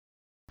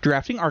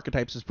Drafting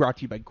Archetypes is brought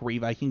to you by Grey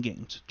Viking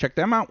Games. Check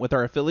them out with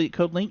our affiliate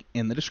code link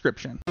in the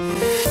description.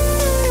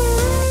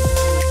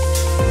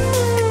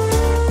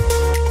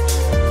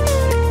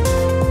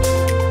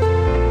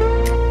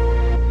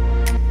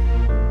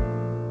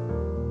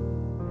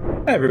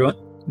 Hi everyone,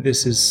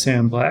 this is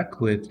Sam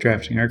Black with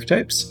Drafting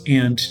Archetypes,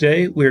 and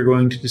today we're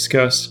going to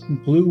discuss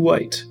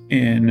Blue-White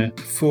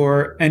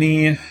for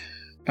any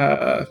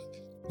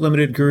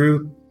limited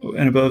group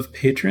and above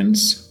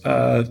patrons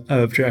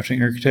of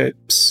Drafting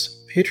Archetypes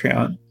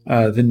Patreon.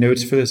 The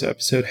notes for this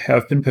episode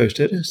have been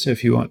posted, so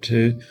if you want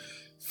to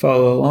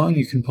follow along,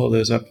 you can pull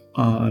those up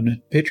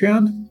on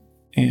Patreon,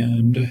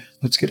 and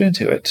let's get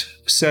into it.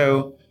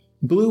 So,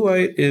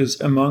 Blue-White is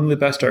among the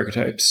best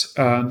archetypes.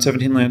 On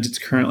 17 lands, it's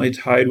currently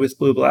tied with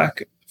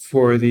Blue-Black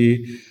for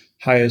the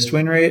highest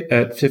win rate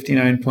at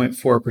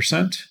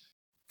 59.4%.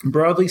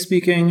 Broadly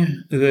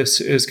speaking,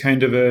 this is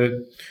kind of a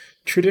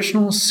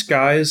traditional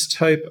Skies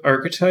type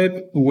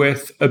archetype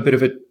with a bit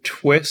of a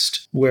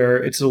twist where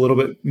it's a little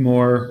bit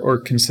more or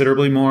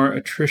considerably more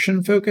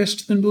attrition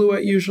focused than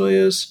Blue-White usually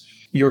is.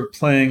 You're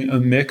playing a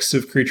mix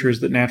of creatures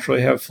that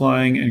naturally have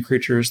flying and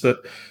creatures that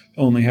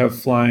only have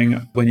flying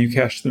when you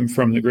cast them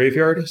from the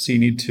graveyard. So you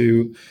need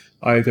to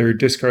either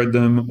discard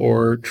them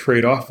or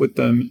trade off with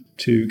them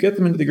to get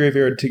them into the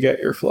graveyard to get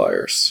your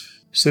flyers.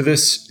 So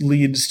this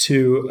leads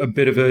to a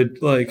bit of a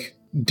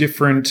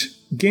different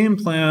game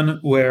plan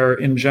where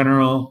in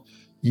general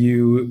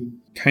you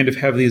kind of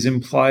have these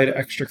implied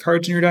extra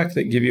cards in your deck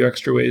that give you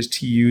extra ways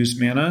to use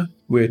mana,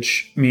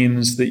 which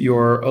means that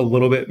you're a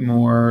little bit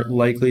more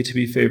likely to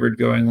be favored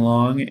going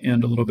long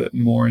and a little bit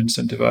more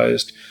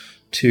incentivized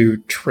to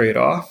trade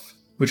off,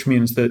 which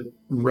means that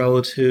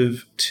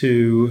relative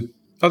to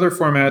other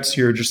formats,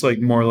 you're just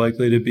more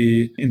likely to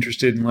be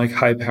interested in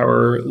high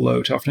power,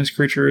 low toughness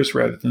creatures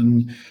rather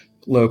than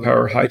low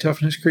power, high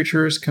toughness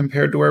creatures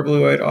compared to where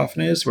Blue-White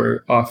often is,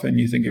 where often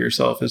you think of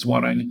yourself as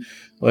wanting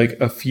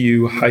a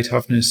few high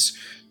toughness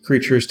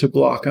creatures to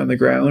block on the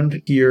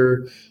ground.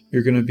 Here,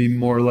 you're going to be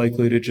more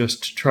likely to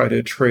just try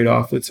to trade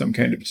off with some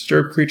kind of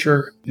disturbed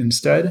creature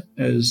instead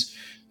as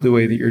the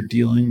way that you're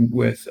dealing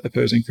with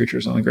opposing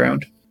creatures on the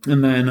ground.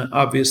 And then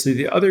obviously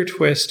the other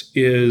twist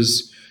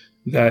is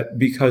that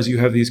because you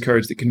have these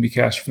cards that can be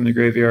cast from the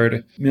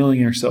graveyard,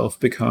 milling yourself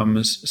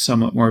becomes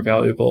somewhat more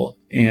valuable,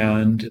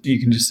 and you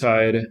can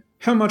decide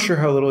how much or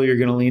how little you're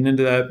going to lean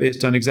into that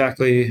based on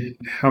exactly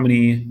how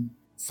many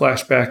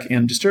flashback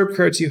and disturb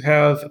cards you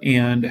have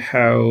and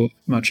how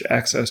much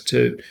access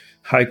to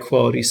high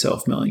quality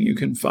self-milling you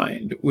can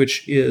find,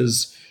 which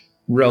is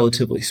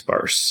relatively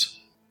sparse.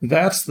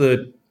 That's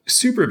the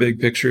super big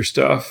picture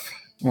stuff.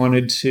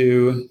 Wanted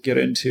to get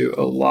into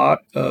a lot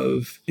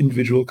of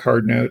individual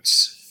card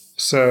notes.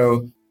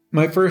 So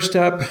my first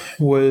step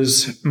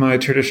was my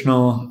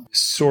traditional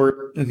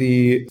sort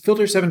the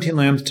filter 17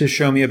 lands to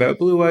show me about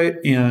Blue-White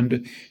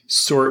and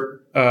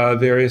sort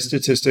various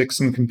statistics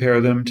and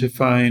compare them to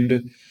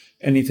find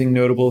anything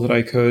notable that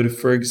I could.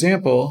 For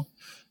example,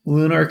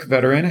 Lunarch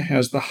Veteran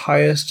has the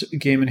highest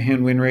game in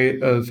hand win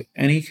rate of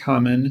any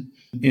common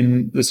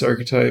in this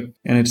archetype,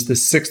 and it's the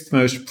 6th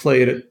most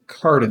played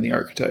card in the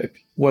archetype.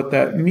 What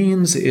that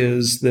means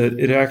is that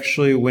it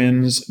actually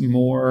wins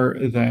more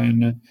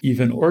than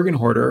even Organ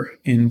Hoarder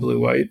in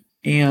Blue-White,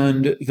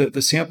 and that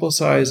the sample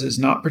size is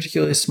not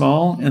particularly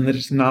small, and that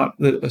it's not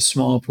that a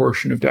small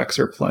portion of decks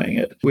are playing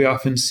it. We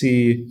often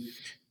see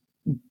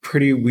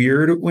pretty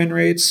weird win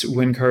rates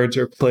when cards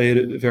are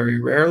played very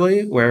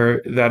rarely,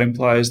 where that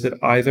implies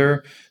that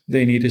either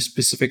they need a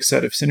specific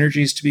set of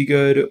synergies to be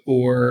good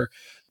or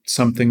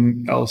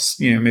something else,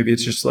 maybe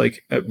it's just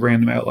a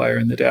random outlier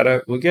in the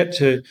data. We'll get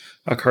to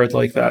a card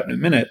like that in a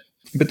minute.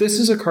 But this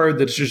is a card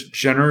that's just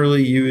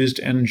generally used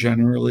and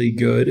generally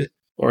good,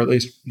 or at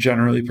least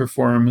generally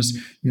performs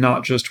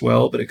not just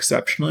well, but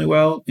exceptionally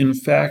well. In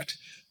fact,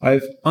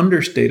 I've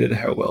understated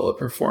how well it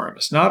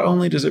performs. Not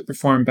only does it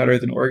perform better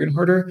than Organ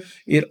Hoarder,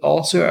 it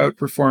also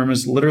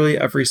outperforms literally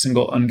every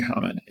single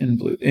uncommon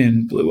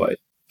in Blue-White.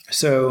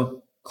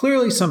 So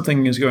clearly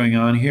something is going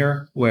on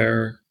here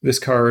where this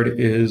card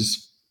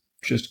is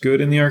just good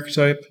in the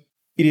archetype.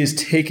 It is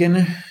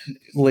taken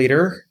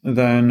later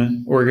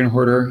than Organ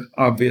Hoarder,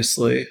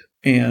 obviously,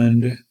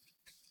 and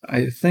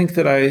I think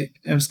that I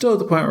am still at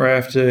the point where I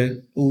have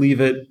to leave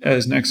it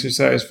as an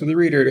exercise for the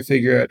reader to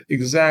figure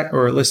out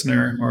or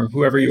listener, or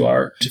whoever you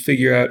are, to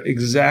figure out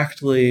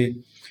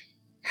exactly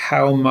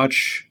how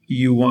much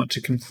you want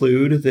to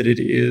conclude that it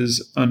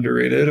is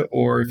underrated,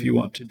 or if you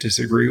want to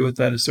disagree with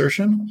that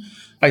assertion.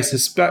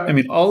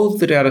 All of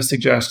the data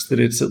suggests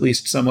that it's at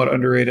least somewhat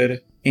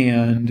underrated.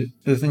 And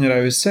the thing that I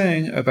was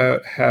saying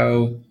about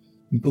how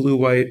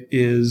Blue-White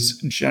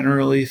is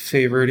generally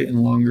favored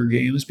in longer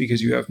games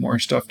because you have more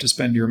stuff to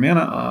spend your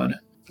mana on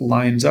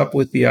lines up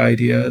with the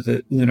idea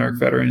that Lunarch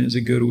Veteran is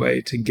a good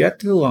way to get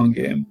to the long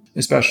game,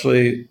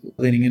 especially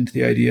leaning into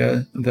the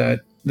idea that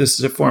this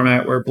is a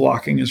format where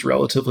blocking is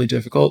relatively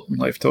difficult and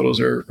life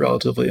totals are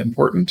relatively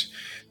important.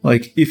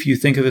 If you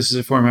think of this as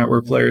a format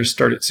where players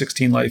start at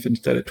 16 life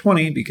instead of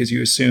 20 because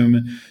you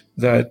assume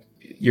that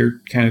you're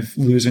kind of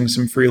losing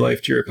some free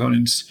life to your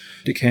opponent's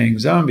decaying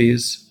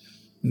zombies,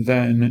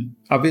 then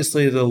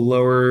obviously the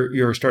lower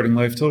your starting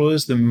life total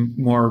is, the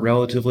more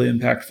relatively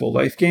impactful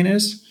life gain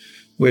is,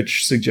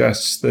 which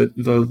suggests that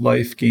the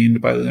life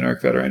gained by the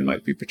Lunarch Veteran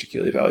might be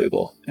particularly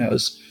valuable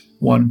as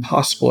one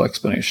possible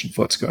explanation of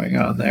what's going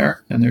on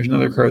there. And there's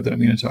another card that I'm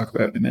going to talk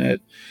about in a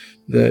minute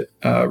that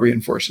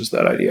reinforces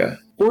that idea.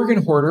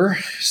 Organ Hoarder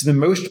is the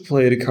most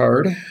played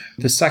card,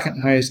 the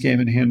second highest game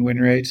in hand win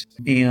rate,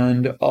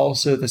 and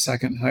also the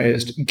second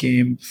highest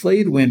game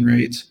played win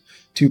rate,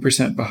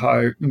 2%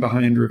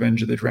 behind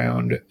Revenge of the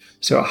Drowned.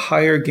 So a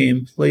higher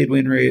game played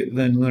win rate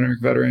than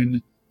Lunarch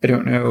Veteran. I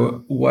don't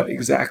know what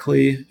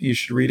exactly you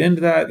should read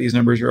into that. These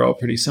numbers are all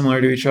pretty similar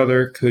to each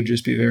other. Could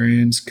just be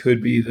variance.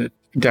 Could be that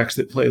decks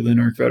that play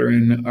Lunarch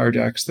Veteran are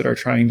decks that are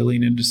trying to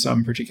lean into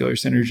some particular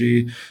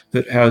synergy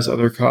that has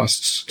other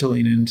costs to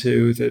lean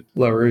into that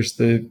lowers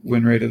the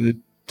win rate of the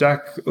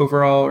deck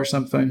overall or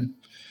something.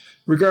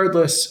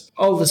 Regardless,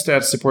 all the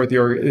stats support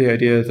the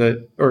idea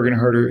that Organ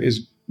Hoarder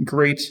is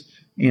great,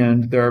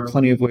 and there are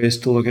plenty of ways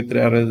to look at the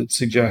data that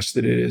suggest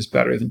that it is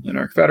better than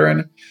Lunarch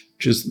Veteran,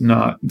 which is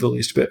not the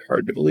least bit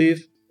hard to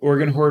believe.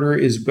 Organ Hoarder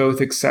is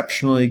both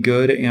exceptionally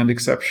good and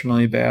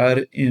exceptionally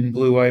bad in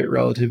blue-white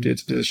relative to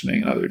its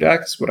positioning in other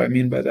decks. What I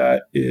mean by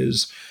that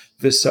is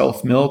the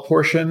self-mill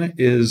portion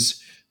is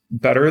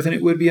better than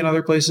it would be in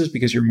other places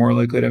because you're more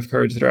likely to have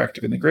cards that are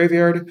active in the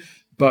graveyard,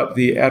 but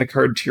the add a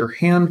card to your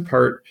hand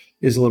part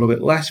is a little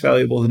bit less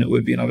valuable than it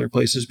would be in other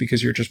places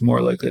because you're just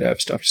more likely to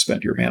have stuff to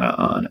spend your mana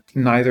on.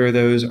 Neither of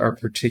those are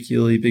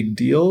particularly big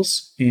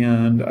deals,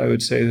 and I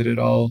would say that it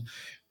all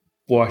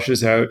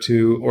washes out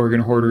to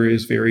Organ Hoarder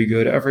is very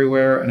good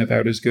everywhere and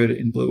about as good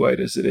in blue-white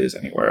as it is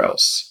anywhere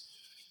else.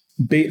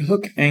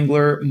 Baithook,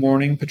 Angler,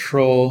 Morning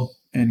Patrol,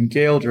 and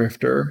Gale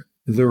Drifter,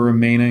 the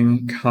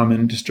remaining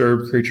common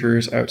disturbed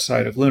creatures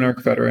outside of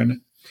Lunarch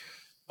Veteran,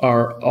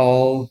 are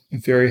all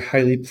very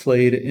highly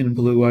played in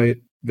blue-white.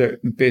 They're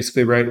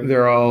basically right.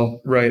 They're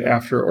all right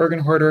after Organ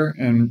Hoarder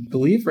and I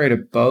believe right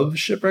above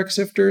Shipwreck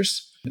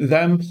Sifters.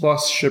 Them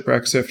plus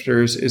Shipwreck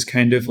Sifters is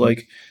kind of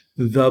like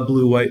the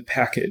blue-white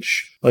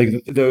package.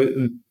 Like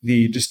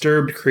the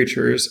disturbed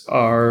creatures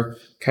are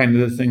kind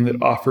of the thing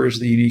that offers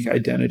the unique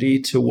identity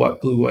to what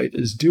blue-white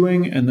is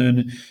doing, and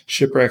then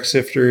Shipwreck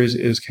Sifters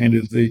is kind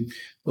of the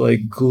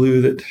like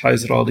glue that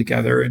ties it all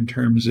together in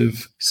terms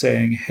of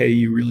saying, hey,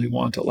 you really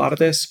want a lot of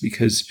this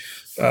because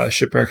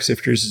Shipwreck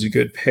Sifters is a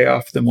good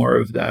payoff. The more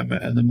of them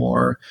and the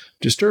more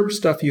disturbed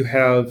stuff you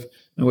have,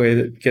 in a way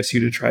that gets you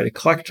to try to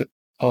collect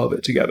all of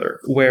it together.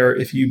 Where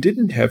if you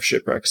didn't have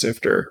Shipwreck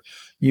Sifter,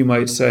 you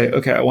might say,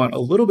 okay, I want a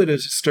little bit of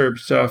disturbed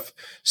stuff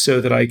so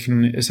that I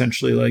can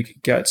essentially like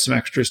get some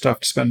extra stuff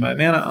to spend my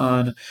mana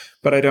on,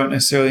 but I don't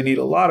necessarily need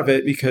a lot of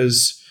it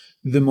because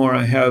the more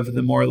I have,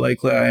 the more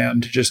likely I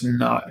am to just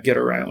not get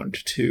around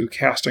to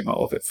casting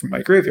all of it from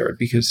my graveyard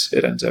because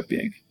it ends up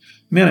being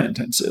mana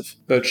intensive.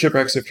 But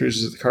Shipwreck Sifters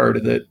is the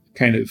card that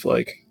kind of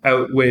like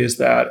outweighs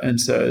that and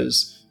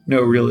says,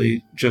 no,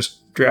 really,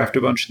 just draft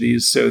a bunch of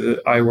these so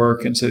that I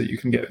work and so that you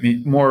can get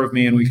more of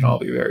me and we can all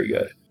be very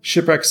good.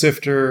 Shipwreck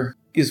Sifter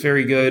is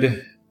very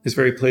good, is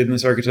very played in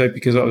this archetype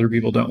because other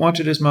people don't want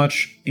it as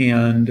much,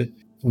 and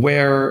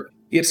where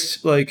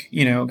it's like,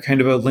 you know, kind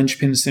of a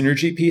linchpin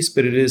synergy piece,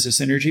 but it is a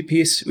synergy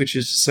piece, which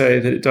is to say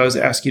that it does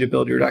ask you to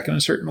build your deck in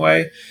a certain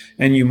way,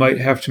 and you might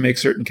have to make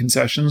certain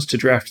concessions to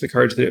draft the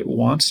cards that it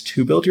wants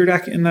to build your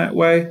deck in that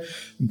way,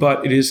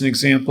 but it is an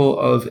example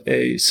of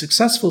a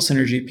successful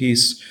synergy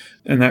piece,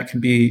 and that can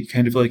be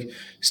kind of like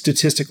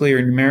statistically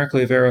or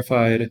numerically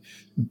verified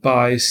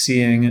by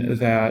seeing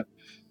that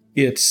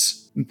its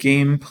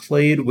game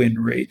played win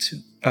rate,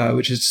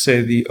 which is to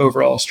say the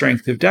overall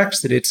strength of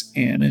decks that it's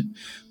in,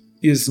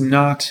 is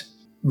not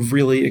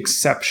really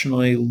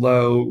exceptionally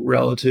low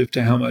relative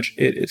to how much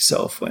it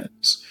itself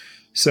wins.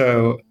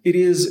 So it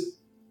is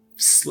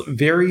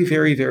very,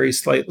 very, very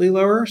slightly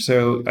lower.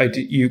 So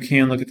you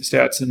can look at the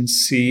stats and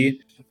see,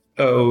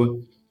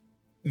 oh,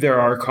 there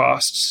are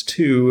costs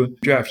to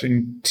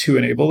drafting to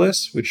enable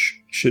this, which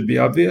should be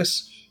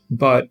obvious,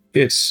 but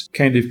it's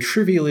kind of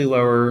trivially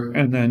lower.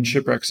 And then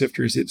Shipwreck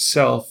Sifters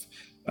itself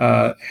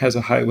has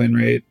a high win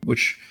rate,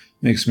 which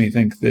makes me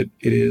think that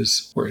it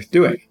is worth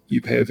doing.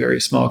 You pay a very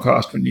small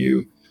cost when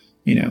you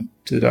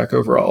to the deck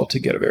overall to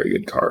get a very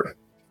good card.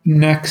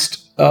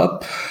 Next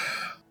up,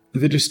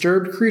 the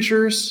disturbed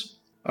creatures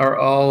are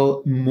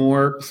all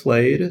more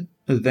played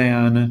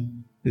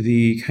than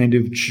the kind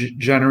of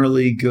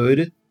generally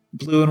good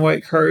blue and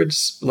white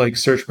cards like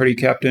Search Party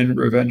Captain,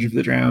 Revenge of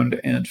the Drowned,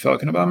 and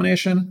Falcon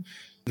Abomination.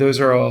 Those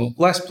are all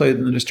less played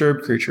than the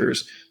disturbed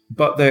creatures,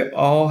 but they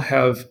all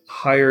have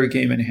higher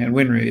game in hand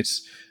win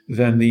rates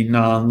than the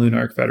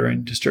non-Lunarch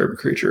Veteran disturbed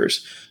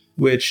creatures,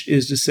 which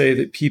is to say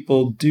that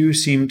people do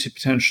seem to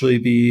potentially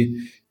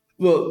be,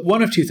 well,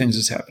 one of two things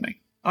is happening.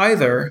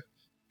 Either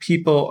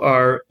people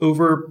are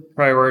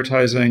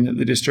over-prioritizing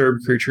the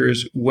disturbed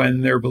creatures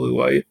when they're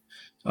blue-white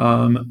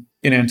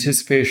in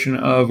anticipation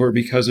of or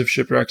because of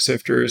Shipwreck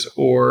Sifters,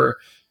 or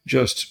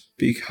just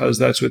because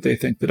that's what they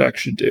think the deck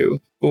should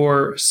do.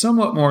 Or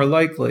somewhat more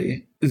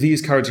likely,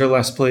 these cards are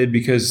less played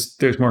because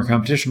there's more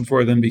competition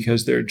for them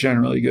because they're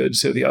generally good,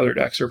 so the other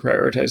decks are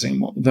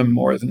prioritizing them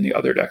more than the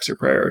other decks are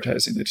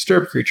prioritizing the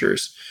disturbed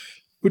creatures,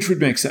 which would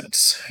make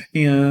sense.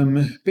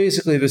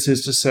 Basically, this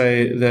is to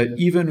say that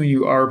even when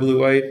you are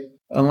blue-white,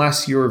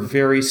 unless you're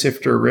very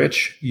Sifter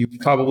rich, you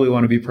probably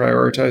want to be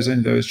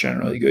prioritizing those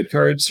generally good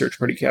cards, Search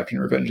Party Captain,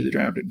 Revenge of the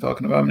Drowned, and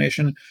Falcon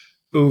Abomination,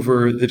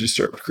 over the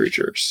disturbed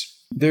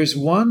creatures. There's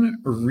one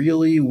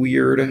really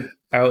weird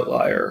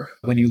outlier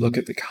when you look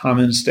at the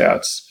common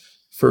stats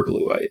for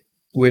blue-white,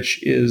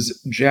 which is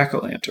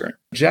Jack-O-Lantern.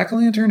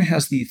 Jack-O-Lantern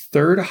has the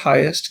third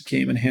highest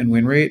game-in-hand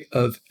win rate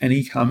of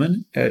any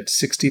common at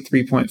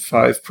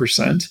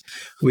 63.5%,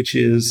 which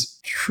is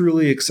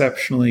truly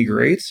exceptionally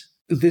great.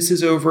 This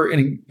is over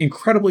an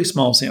incredibly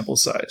small sample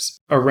size,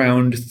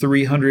 around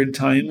 300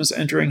 times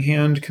entering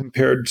hand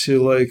compared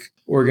to like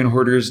Organ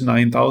Hoarder's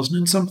 9,000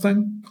 and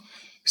something.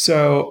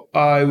 So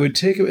I would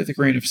take it with a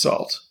grain of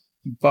salt,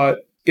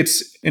 but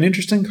it's an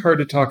interesting card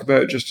to talk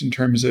about just in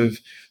terms of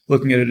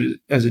looking at it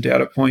as a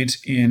data point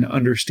in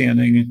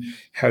understanding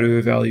how to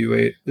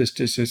evaluate the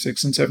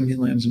statistics in 17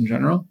 lands in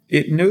general.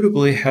 It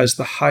notably has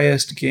the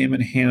highest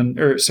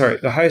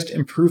the highest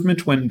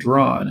improvement when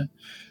drawn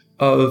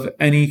of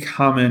any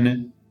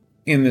common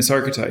in this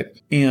archetype.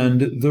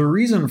 And the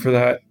reason for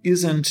that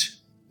isn't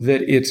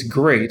that it's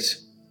great.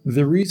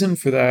 The reason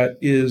for that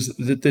is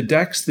that the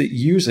decks that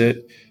use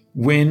it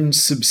win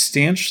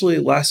substantially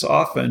less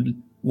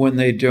often when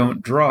they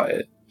don't draw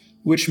it,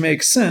 which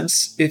makes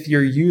sense if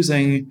you're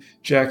using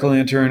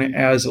Jack-O-Lantern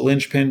as a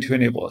linchpin to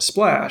enable a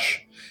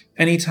splash.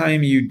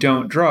 Anytime you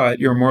don't draw it,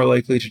 you're more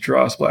likely to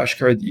draw a splash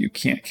card that you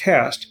can't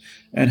cast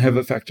and have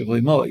effectively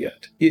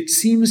mulliganed. It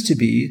seems to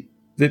be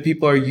that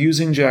people are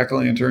using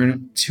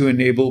Jack-O-Lantern to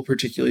enable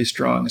particularly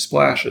strong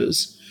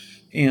splashes.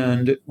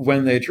 And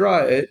when they draw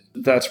it,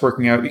 that's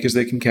working out because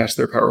they can cast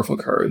their powerful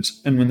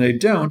cards. And when they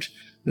don't,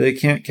 they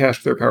can't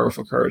cast their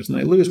powerful cards and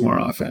they lose more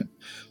often.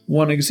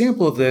 One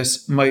example of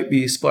this might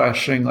be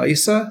splashing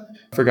Aissa,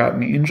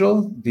 Forgotten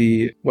Angel,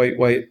 the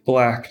white,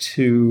 black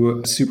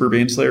 2 Super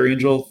Baneslayer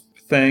Angel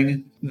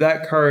thing.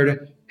 That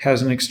card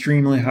has an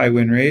extremely high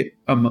win rate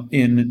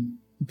in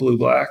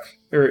blue-white,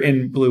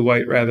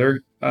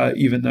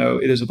 even though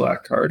it is a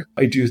black card.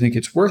 I do think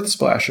it's worth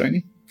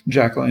splashing.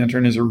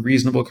 Jack-O-Lantern is a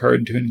reasonable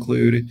card to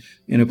include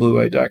in a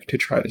blue-white deck to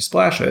try to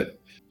splash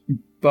it.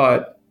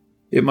 But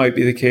it might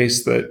be the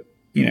case that,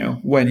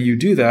 when you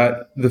do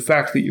that, the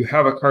fact that you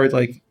have a card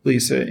like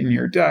Lisa in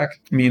your deck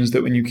means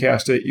that when you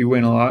cast it, you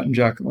win a lot and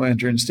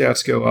Jack-O-Lantern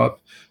stats go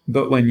up.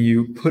 But when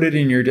you put it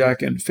in your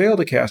deck and fail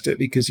to cast it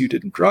because you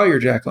didn't draw your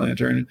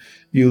Jack-O-Lantern,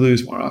 you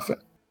lose more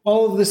often.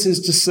 All of this is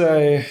to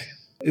say,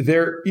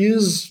 there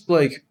is,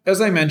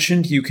 as I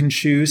mentioned, you can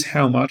choose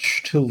how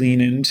much to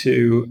lean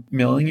into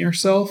milling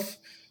yourself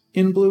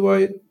in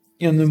blue-white.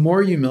 And the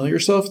more you mill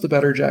yourself, the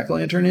better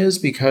Jack-O-Lantern is,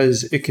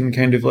 because it can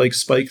kind of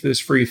spike this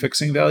free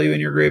fixing value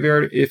in your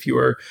graveyard if you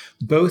are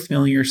both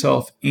milling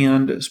yourself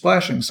and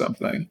splashing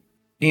something.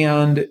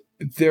 And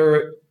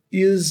there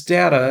is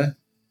data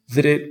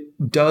that it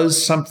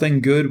does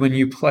something good when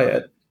you play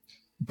it.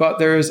 But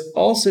there is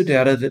also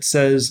data that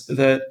says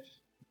that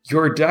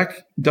your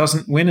deck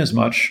doesn't win as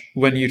much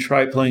when you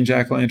try playing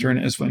Jack-O-Lantern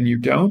as when you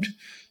don't.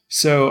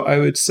 So I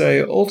would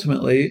say,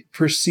 ultimately,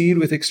 proceed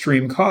with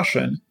extreme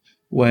caution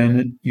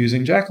when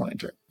using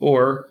Jack-O-Lantern,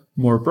 or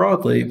more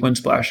broadly, when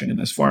splashing in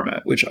this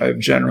format, which I've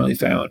generally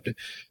found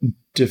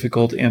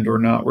difficult and or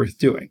not worth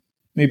doing.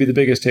 Maybe the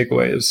biggest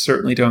takeaway is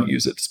certainly don't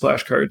use it to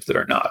splash cards that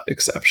are not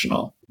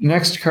exceptional.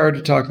 Next card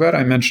to talk about,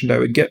 I mentioned I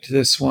would get to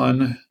this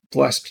one,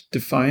 Blessed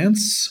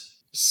Defiance.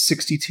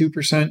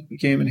 62%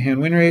 game in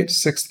hand win rate,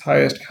 6th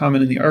highest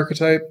common in the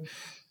archetype,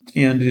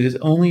 and it is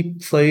only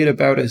played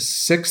about a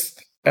 6th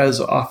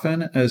as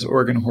often as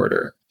Organ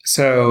Hoarder.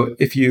 So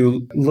if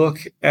you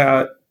look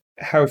at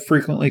how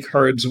frequently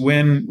cards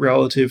win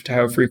relative to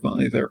how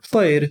frequently they're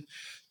played,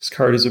 this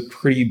card is a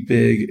pretty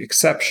big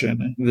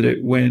exception that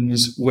it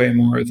wins way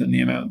more than the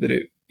amount that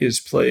it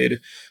is played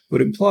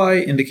would imply,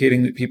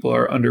 indicating that people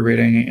are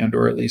underrating and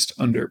or at least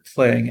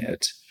underplaying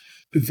it.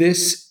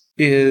 This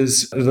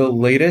is the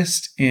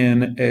latest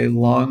in a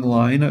long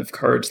line of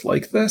cards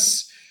like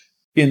this,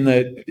 in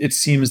that it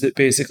seems that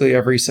basically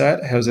every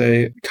set has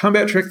a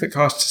combat trick that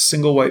costs a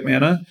single white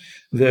mana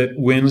that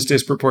wins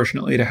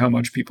disproportionately to how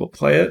much people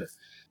play it.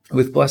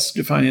 With Blessed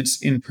Defiance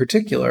in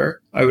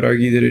particular, I would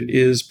argue that it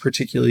is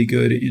particularly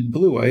good in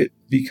blue-white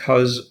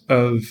because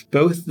of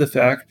both the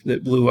fact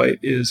that blue-white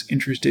is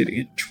interested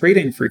in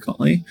trading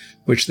frequently,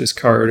 which this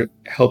card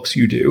helps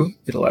you do.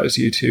 It allows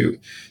you to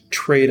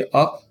trade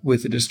up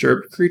with a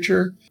disturbed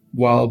creature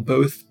while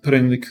both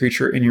putting the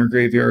creature in your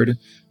graveyard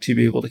to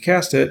be able to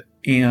cast it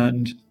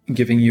and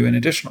giving you an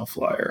additional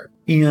flyer,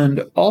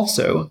 and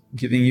also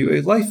giving you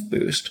a life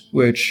boost,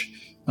 which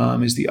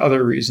is the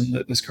other reason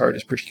that this card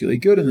is particularly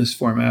good in this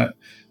format,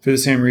 for the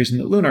same reason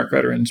that Lunarch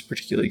Veteran is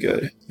particularly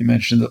good. You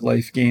mentioned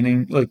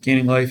that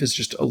gaining life is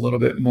just a little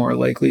bit more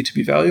likely to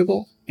be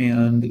valuable,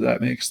 and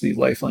that makes the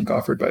lifelink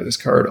offered by this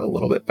card a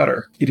little bit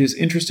better. It is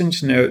interesting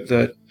to note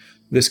that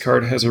This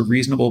card has a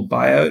reasonable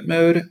buyout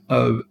mode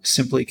of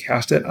simply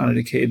cast it on a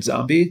decayed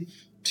zombie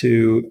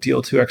to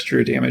deal 2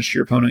 extra damage to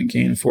your opponent,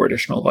 gain 4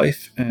 additional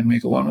life, and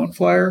make a 1/1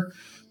 flyer.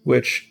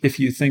 Which, if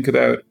you think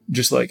about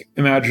just like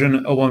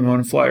imagine a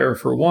 1/1 flyer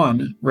for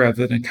 1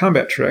 rather than a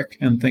combat trick,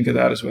 and think of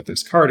that as what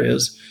this card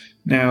is.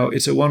 Now,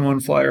 it's a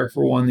 1/1 flyer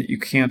for 1 that you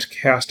can't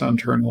cast on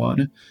turn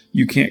 1.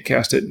 You can't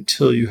cast it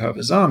until you have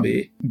a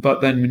zombie.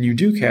 But then when you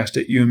do cast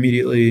it, you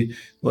immediately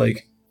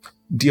like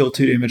deal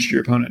 2 damage to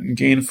your opponent and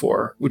gain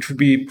 4, which would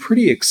be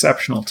pretty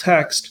exceptional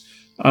text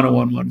on a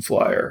 1/1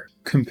 flyer.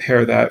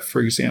 Compare that, for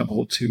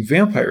example, to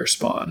Vampire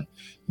Spawn,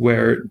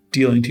 where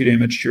dealing 2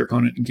 damage to your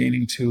opponent and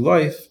gaining 2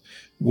 life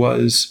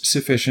was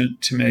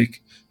sufficient to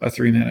make a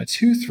 3-mana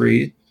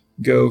 2/3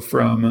 go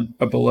from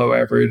a below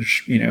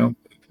average,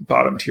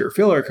 bottom tier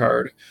filler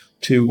card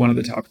to one of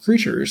the top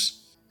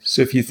creatures.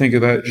 So if you think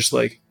about just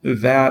like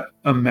that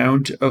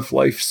amount of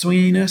life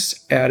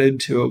swinginess added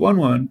to a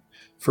 1/1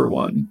 for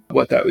 1,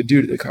 what that would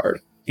do to the card.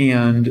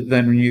 And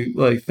then when you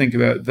like think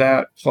about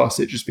that, plus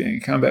it just being a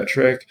combat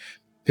trick,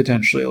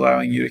 potentially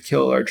allowing you to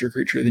kill a larger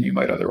creature than you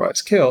might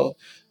otherwise kill,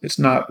 it's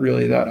not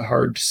really that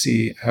hard to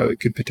see how it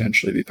could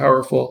potentially be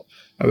powerful.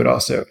 I would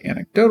also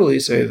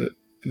anecdotally say that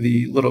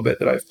the little bit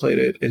that I've played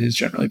it has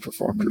generally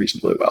performed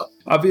reasonably well.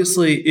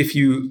 Obviously, if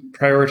you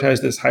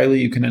prioritize this highly,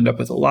 you can end up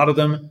with a lot of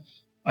them.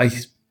 I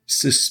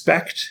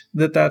suspect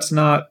that that's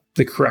not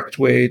the correct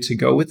way to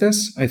go with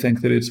this. I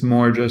think that it's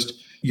more just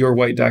your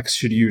white decks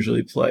should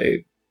usually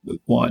play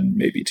 1,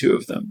 maybe 2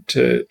 of them.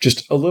 To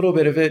just a little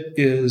bit of it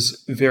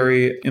is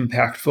very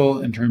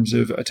impactful in terms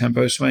of a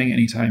tempo swing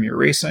anytime you're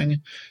racing.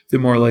 The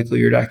more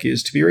likely your deck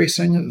is to be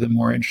racing, the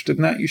more interested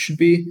in that you should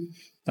be.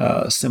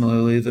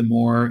 Similarly, the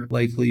more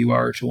likely you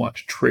are to want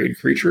to trade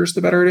creatures,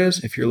 the better it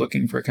is. If you're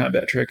looking for a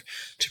combat trick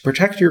to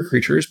protect your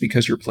creatures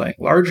because you're playing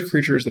large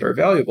creatures that are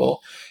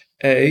valuable,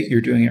 A,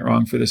 you're doing it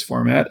wrong for this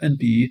format, and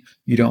B,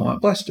 you don't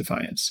want Blessed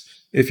Defiance.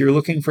 If you're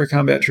looking for a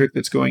combat trick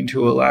that's going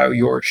to allow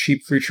your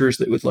cheap creatures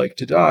that would like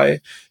to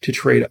die to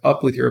trade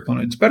up with your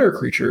opponent's better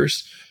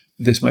creatures,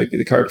 this might be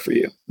the card for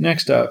you.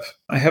 Next up,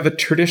 I have a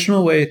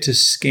traditional way to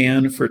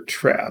scan for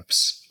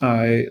traps.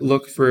 I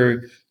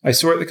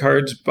sort the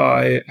cards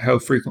by how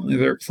frequently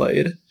they're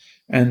played,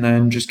 and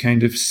then just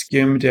kind of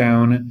skim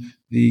down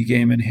the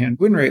game in hand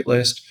win rate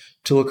list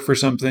to look for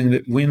something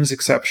that wins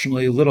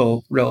exceptionally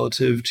little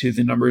relative to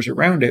the numbers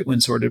around it when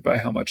sorted by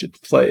how much it's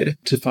played,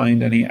 to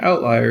find any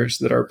outliers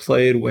that are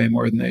played way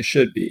more than they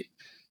should be.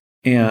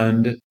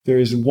 And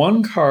there's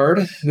one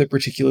card that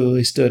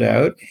particularly stood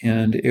out,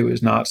 and it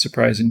was not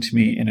surprising to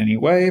me in any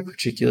way,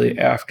 particularly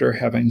after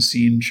having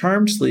seen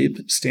Charmed Sleep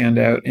stand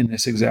out in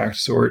this exact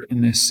sort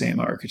in this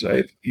same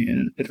archetype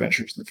in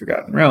Adventures in the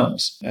Forgotten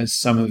Realms. As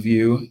some of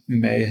you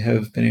may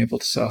have been able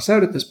to suss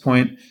out at this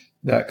point,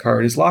 that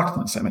card is Locked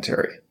in the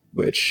Cemetery,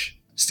 which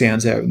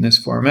stands out in this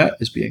format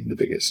as being the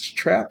biggest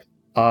trap.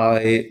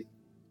 I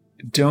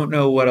don't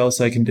know what else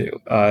I can do.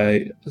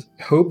 I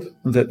hope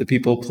that the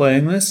people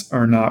playing this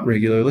are not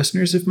regular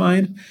listeners of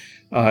mine.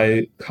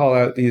 I call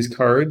out these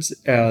cards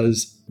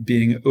as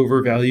being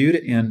overvalued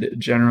and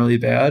generally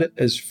bad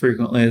as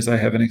frequently as I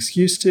have an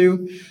excuse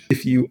to.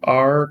 If you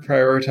are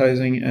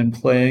prioritizing and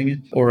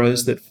playing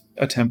auras that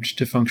attempt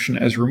to function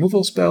as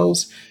removal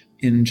spells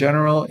in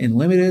general, in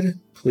limited,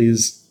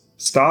 please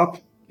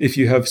stop. If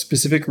you have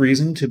specific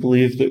reason to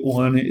believe that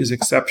one is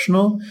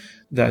exceptional,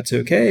 that's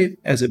okay.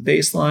 As a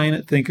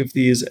baseline, think of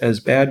these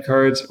as bad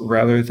cards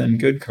rather than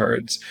good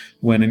cards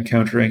when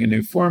encountering a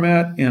new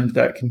format, and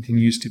that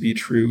continues to be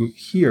true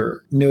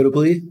here.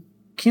 Notably,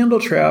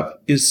 Candletrap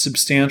is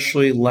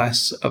substantially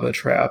less of a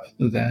trap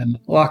than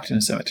Locked in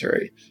a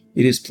Cemetery.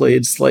 It is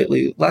played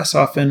slightly less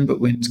often, but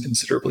wins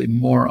considerably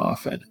more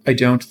often. I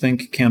don't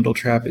think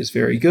Candletrap is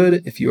very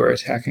good if you are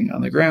attacking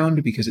on the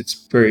ground, because it's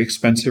a very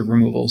expensive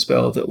removal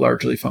spell that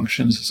largely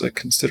functions as a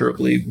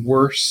considerably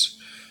worse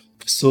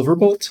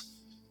Silverbolt.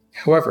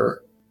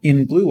 However,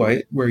 in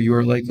blue-white, where you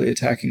are likely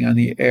attacking on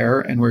the air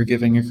and where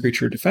giving a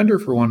creature defender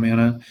for 1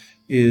 mana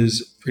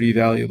is pretty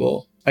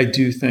valuable, I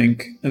do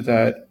think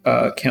that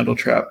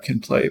Candletrap can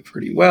play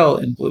pretty well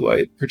in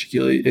blue-white,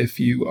 particularly if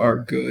you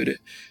are good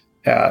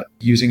at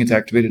using its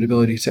activated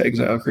ability to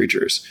exile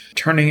creatures.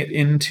 Turning it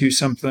into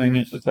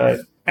something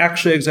that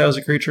actually exiles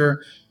a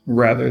creature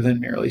rather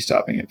than merely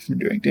stopping it from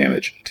doing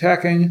damage.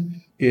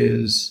 Attacking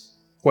is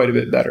quite a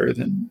bit better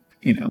than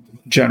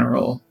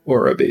general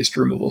aura-based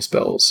removal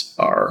spells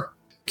are.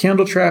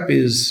 Candletrap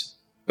is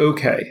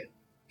okay,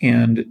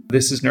 and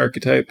this is an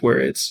archetype where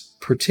it's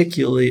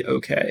particularly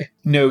okay.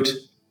 Note,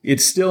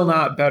 it's still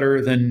not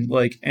better than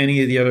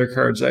any of the other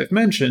cards I've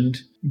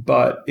mentioned,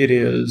 but it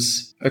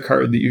is a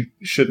card that you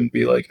shouldn't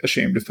be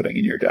ashamed of putting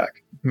in your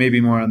deck.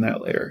 Maybe more on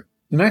that later.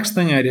 The next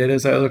thing I did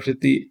is I looked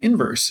at the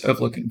inverse of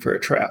looking for a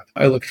trap.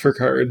 I looked for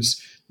cards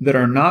that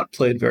are not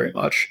played very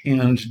much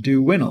and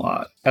do win a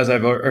lot. As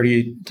I've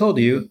already told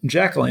you,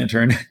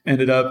 Jack-O-Lantern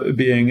ended up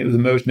being the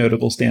most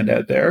notable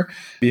standout there,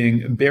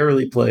 being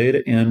barely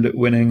played and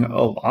winning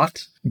a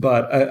lot.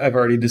 But I've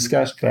already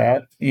discussed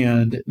that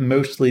and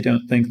mostly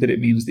don't think that it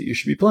means that you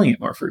should be playing it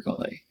more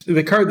frequently.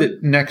 The card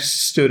that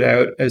next stood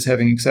out as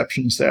having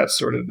exception stats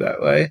sorted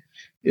that way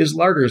is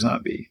Larder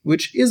Zombie,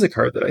 which is a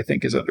card that I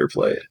think is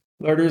underplayed.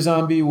 Larder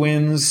Zombie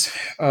wins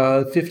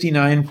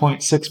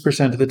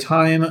 59.6% of the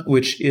time,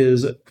 which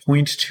is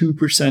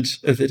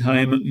 0.2% of the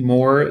time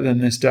more than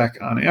this deck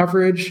on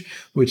average,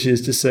 which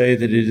is to say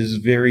that it is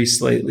very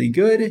slightly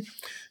good.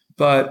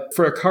 But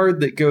for a card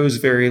that goes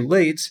very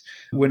late,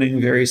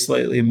 winning very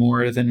slightly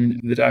more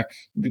than the deck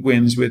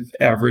wins with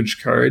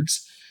average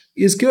cards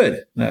is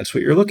good. That's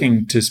what you're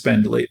looking to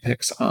spend late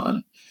picks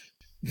on.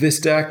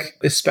 This deck,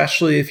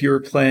 especially if you're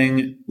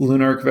playing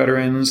Lunarch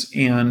Veterans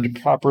and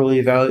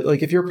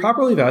if you're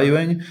properly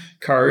valuing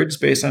cards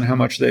based on how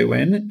much they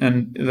win,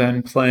 and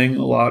then playing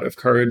a lot of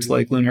cards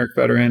like Lunarch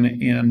Veteran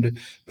and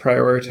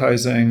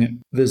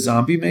prioritizing the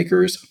zombie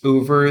makers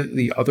over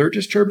the other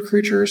disturbed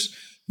creatures,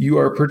 you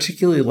are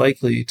particularly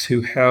likely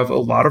to have a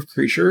lot of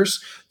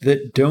creatures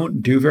that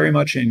don't do very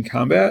much in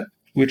combat,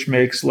 which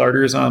makes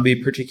Larder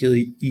Zombie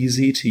particularly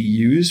easy to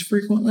use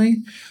frequently.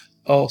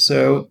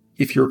 Also,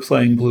 if you're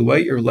playing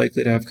blue-white, you're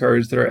likely to have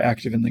cards that are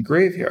active in the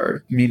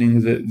graveyard,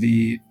 meaning that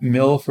the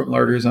mill from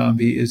Larder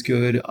Zombie is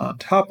good on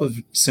top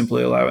of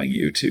simply allowing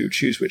you to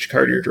choose which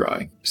card you're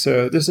drawing.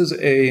 So this is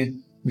a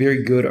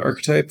very good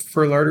archetype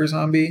for Larder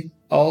Zombie.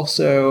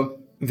 Also,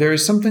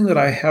 there's something that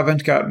I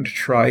haven't gotten to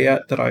try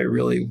yet that I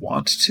really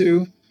want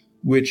to,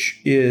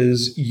 which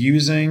is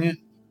using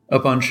a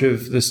bunch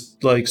of this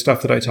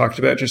stuff that I talked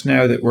about just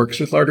now that works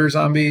with Larder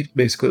Zombie,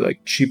 basically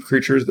like cheap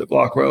creatures that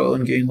block well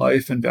and gain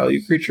life and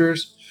value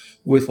creatures,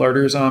 with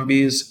Larder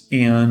Zombies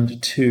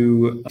and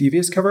to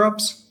Devious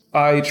Cover-Ups.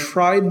 I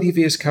tried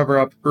Devious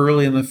Cover-Up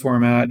early in the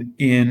format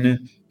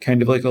in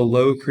kind of like a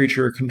low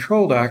creature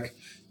control deck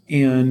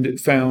and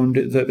found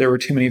that there were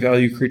too many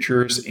value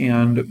creatures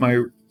and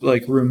my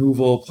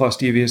removal plus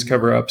Devious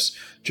Cover-Ups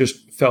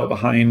just fell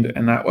behind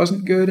and that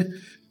wasn't good.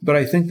 But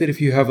I think that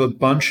if you have a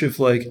bunch of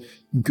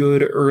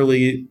good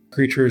early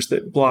creatures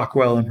that block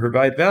well and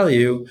provide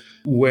value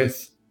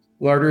with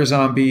Larder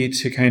Zombie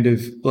to kind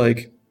of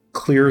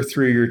clear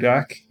through your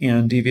deck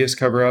and Devious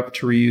Cover-Up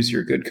to reuse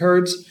your good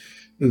cards,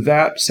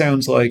 that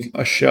sounds like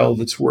a shell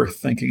that's worth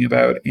thinking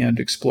about and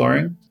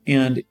exploring.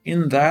 And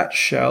in that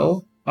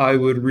shell, I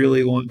would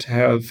really want to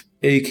have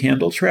a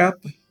Candle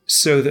Trap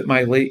so that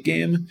my late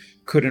game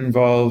could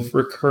involve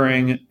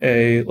recurring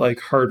a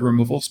hard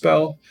removal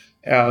spell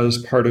as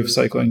part of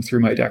cycling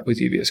through my deck with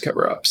Devious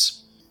Cover-Ups.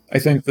 I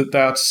think that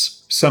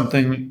that's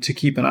something to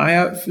keep an eye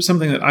out for,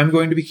 something that I'm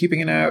going to be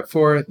keeping an eye out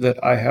for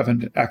that I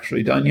haven't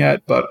actually done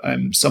yet, but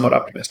I'm somewhat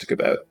optimistic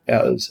about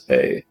as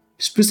a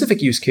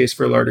specific use case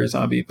for Larder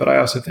Zombie. But I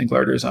also think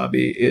Larder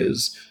Zombie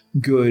is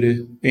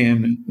good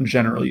in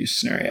general use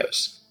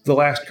scenarios. The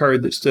last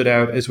card that stood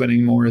out as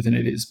winning more than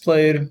it is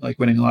played,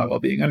 winning a lot while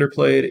being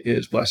underplayed,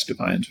 is Blessed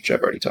Divines, which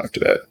I've already talked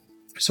about.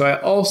 So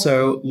I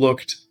also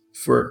looked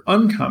for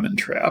uncommon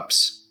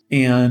traps.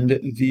 And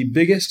the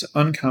biggest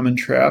uncommon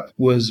trap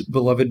was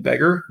Beloved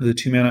Beggar, the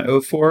 2-mana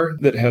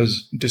 0/4 that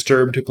has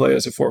Disturb to play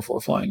as a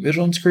 4/4 flying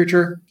vigilance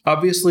creature.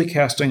 Obviously,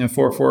 casting a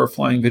 4/4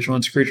 flying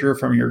vigilance creature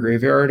from your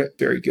graveyard,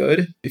 very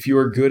good. If you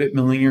are good at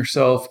milling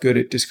yourself, good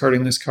at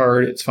discarding this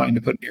card, it's fine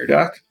to put in your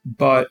deck.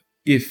 But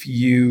if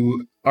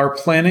you are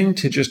planning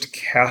to just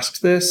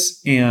cast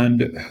this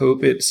and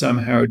hope it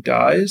somehow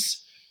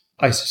dies,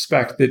 I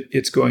suspect that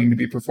it's going to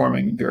be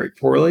performing very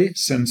poorly,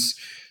 since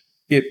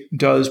it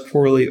does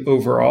poorly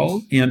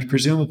overall, and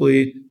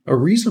presumably a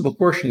reasonable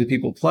portion of the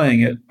people playing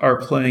it are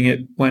playing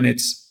it when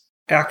it's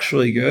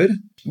actually good,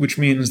 which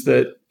means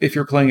that if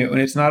you're playing it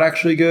when it's not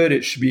actually good,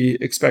 it should be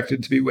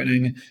expected to be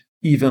winning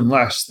even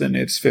less than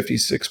its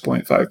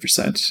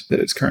 56.5% that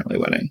it's currently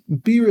winning.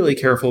 Be really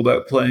careful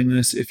about playing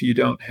this if you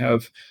don't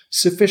have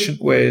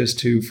sufficient ways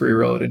to free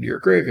roll it into your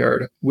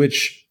graveyard,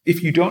 which,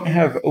 if you don't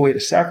have a way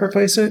to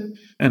sacrifice it,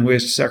 and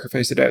ways to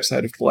sacrifice it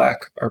outside of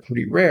black are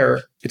pretty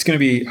rare, it's going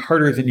to be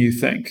harder than you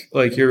think.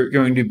 You're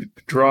going to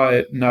draw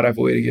it, not have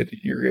a way to get it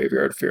in your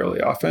graveyard fairly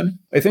often.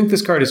 I think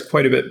this card is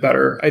quite a bit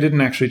better. I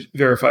didn't actually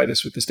verify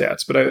this with the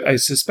stats, but I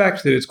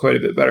suspect that it's quite a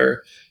bit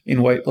better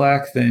in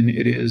white-black than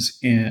it is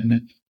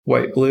in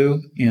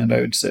white-blue, and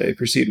I would say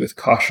proceed with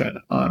caution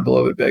on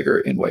Beloved Beggar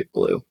in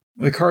white-blue.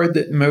 The card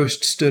that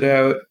most stood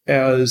out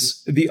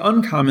as the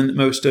uncommon that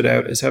most stood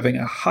out as having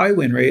a high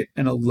win rate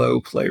and a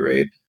low play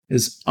rate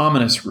is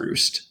Ominous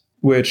Roost,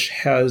 which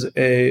has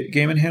a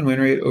game-in-hand win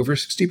rate over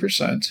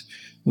 60%,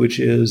 which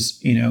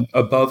is,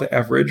 above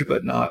average,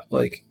 but not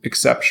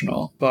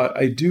exceptional. But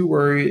I do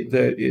worry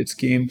that its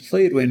game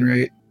played win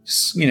rate,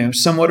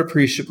 somewhat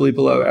appreciably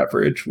below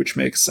average, which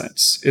makes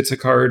sense. It's a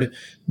card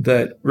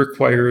that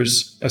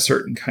requires a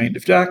certain kind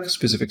of deck,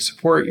 specific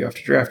support. You have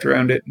to draft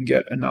around it and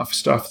get enough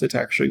stuff that's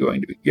actually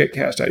going to get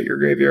cast out of your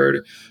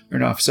graveyard, or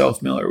enough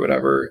self-mill or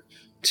whatever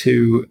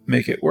to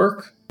make it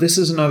work. This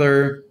is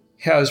another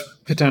has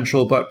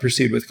potential, but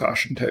proceed with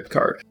caution type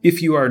card.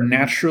 If you are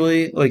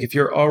naturally, if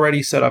you're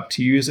already set up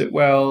to use it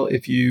well,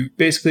 if you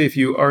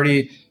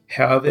already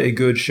have a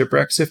good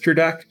Shipwreck Sifter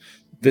deck,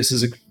 this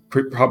is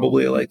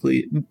probably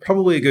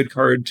a good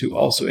card to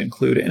also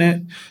include in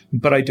it.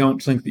 But I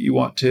don't think that you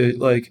want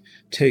to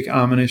take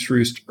Ominous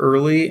Roost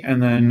early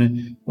and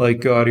then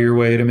go out of your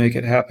way to make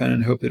it happen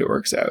and hope that it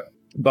works out.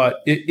 But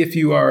if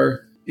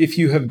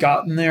you have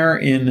gotten there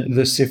in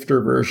the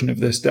Sifter version of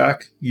this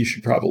deck, you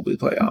should probably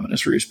play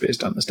Ominous Roost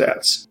based on the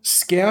stats.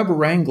 Scab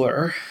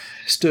Wrangler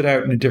stood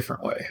out in a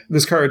different way.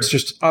 This card's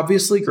just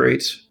obviously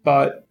great,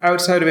 but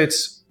outside of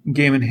its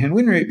game and hand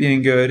win rate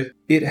being good,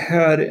 it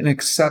had an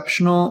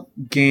exceptional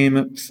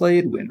game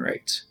played win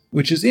rate,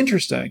 which is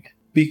interesting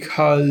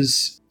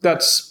because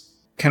that's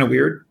kind of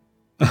weird.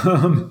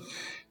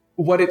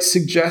 What it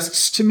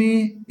suggests to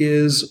me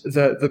is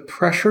that the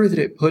pressure that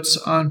it puts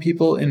on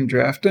people in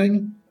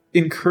drafting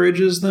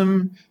encourages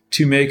them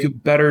to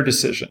make better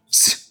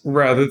decisions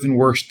rather than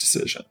worse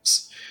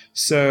decisions.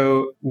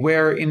 So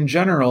where in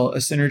general a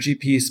synergy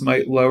piece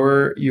might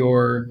lower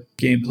your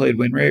game played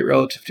win rate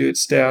relative to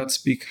its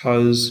stats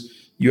because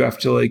you have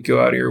to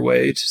go out of your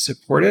way to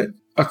support it,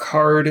 a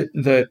card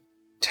that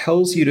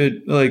tells you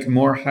to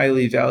more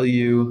highly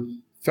value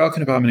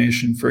Falcon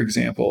Abomination, for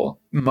example,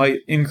 might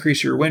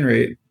increase your win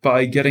rate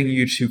by getting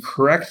you to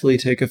correctly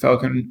take a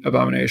Falcon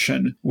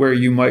Abomination where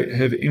you might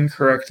have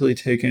incorrectly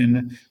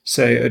taken,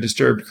 say, a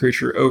disturbed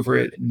creature over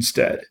it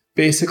instead.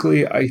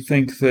 Basically, I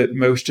think that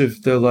most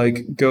of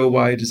the go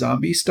wide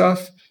zombie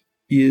stuff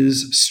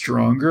is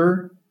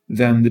stronger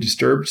than the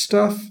disturbed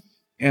stuff,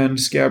 and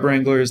Scab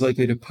Wrangler is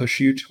likely to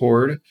push you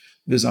toward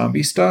the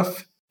zombie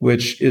stuff,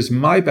 which is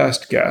my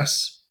best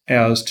guess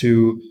as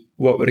to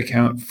what would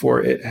account for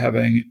it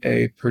having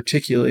a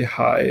particularly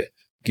high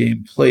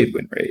game played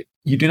win rate.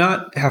 You do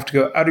not have to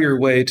go out of your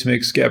way to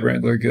make Scab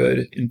Wrangler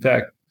good. In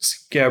fact,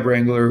 Scab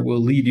Wrangler will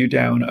lead you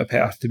down a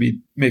path to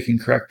be making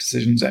correct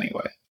decisions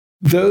anyway.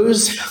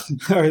 Those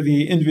are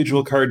the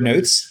individual card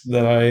notes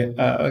that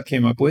I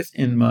came up with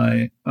in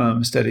my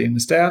studying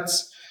the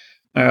stats.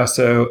 I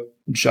also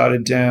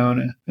jotted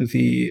down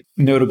the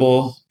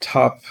notable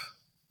top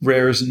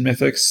rares and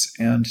mythics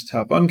and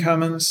top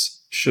uncommons.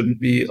 Shouldn't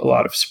be a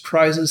lot of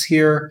surprises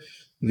here.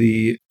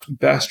 The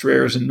best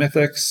rares and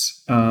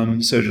mythics,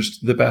 so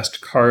just the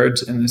best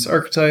cards in this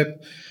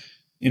archetype.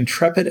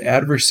 Intrepid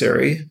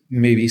Adversary,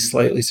 maybe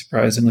slightly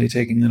surprisingly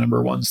taking the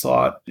number 1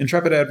 slot.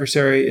 Intrepid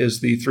Adversary is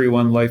the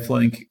 3/1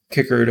 lifelink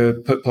kicker to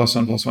put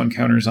 +1/+1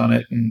 counters on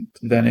it, and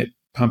then it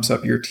pumps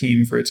up your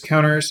team for its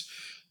counters,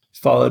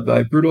 followed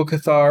by Brutal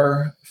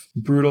Cathar.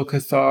 Brutal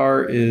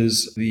Cathar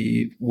is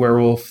the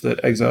werewolf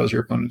that exiles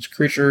your opponent's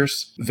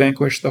creatures.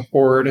 Vanquish the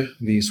Horde,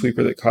 the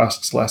sweeper that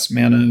costs less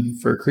mana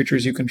for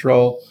creatures you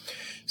control.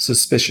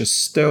 Suspicious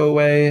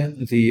Stowaway,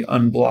 the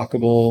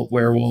unblockable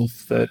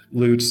werewolf that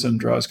loots and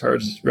draws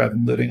cards rather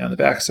than looting on the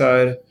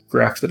backside.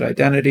 Grafted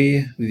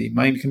Identity, the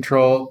mind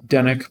control.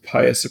 Denic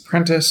Pious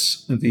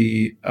Apprentice,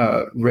 the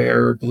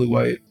rare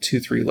blue-white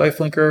 2/3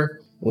 lifelinker.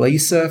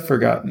 Lysa,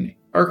 Forgotten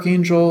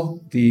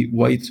Archangel, the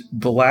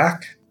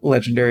white-black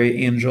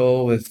legendary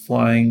angel with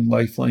flying,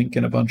 lifelink,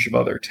 and a bunch of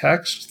other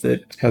text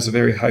that has a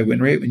very high win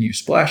rate when you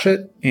splash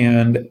it.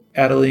 And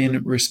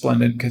Adeline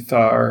Resplendent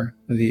Cathar,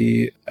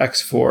 the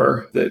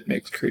X4 that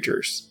makes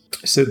creatures.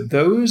 So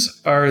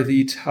those are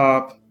the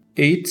top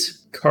 8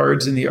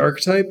 cards in the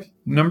archetype.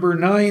 Number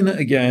 9,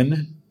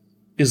 again,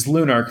 is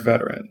Lunarch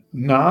Veteran.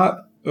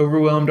 Not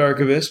Overwhelmed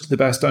Archivist, the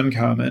best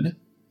uncommon.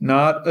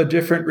 Not a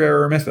different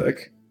rare or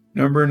mythic.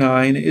 Number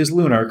 9 is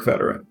Lunarch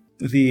Veteran.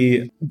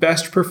 The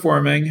best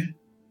performing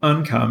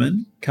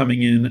uncommon,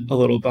 coming in a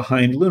little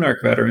behind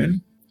Lunarch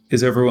Veteran,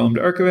 is Overwhelmed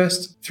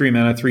Archivist, 3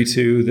 mana,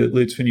 3/2 that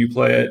loots when you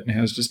play it and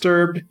has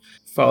Disturbed,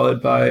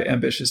 followed by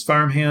Ambitious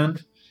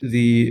Farmhand,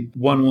 the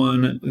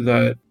 1/1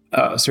 that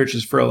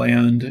searches for a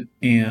land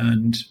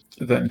and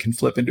then can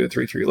flip into a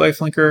 3/3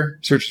 lifelinker,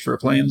 searches for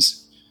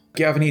plains.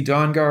 Gavony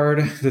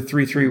Dawnguard, the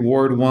 3/3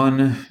 ward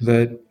 1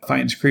 that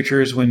finds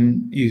creatures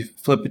when you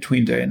flip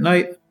between day and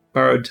night.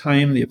 Borrowed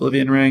Time, the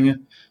Oblivion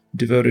Ring.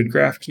 Devoted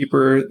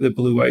Graftkeeper, the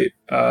blue-white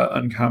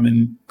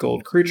uncommon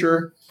gold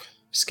creature.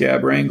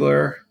 Scab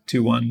Wrangler,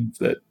 2/1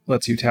 that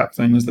lets you tap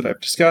things that I've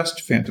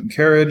discussed. Phantom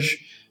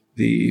Carriage,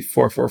 the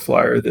 4/4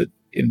 flyer that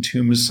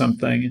entombs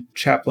something.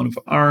 Chaplain of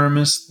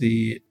Arms,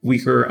 the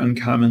weaker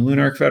uncommon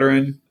Lunarch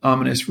Veteran.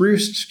 Ominous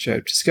Roost, which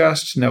I've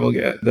discussed.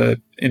 Nebelgast,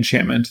 the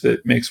enchantment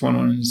that makes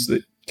 1/1s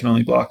that can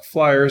only block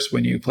flyers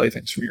when you play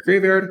things from your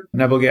graveyard.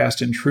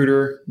 Nebelgast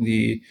Intruder,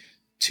 the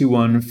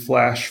 2/1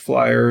 flash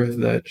flyer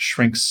that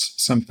shrinks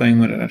something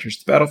when it enters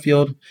the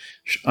battlefield.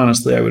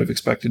 Honestly, I would have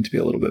expected to be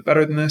a little bit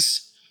better than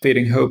this.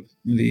 Fading Hope,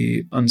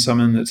 the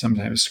unsummon that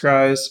sometimes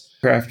scries.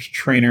 Craft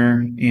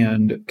Trainer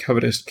and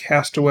Covetous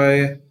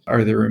Castaway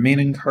are the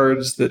remaining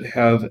cards that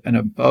have an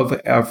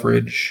above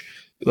average,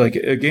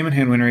 a game in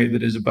hand win rate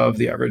that is above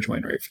the average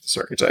win rate for this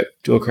archetype.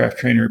 Dual Craft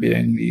Trainer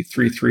being the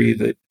 3/3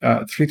 that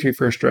 3/3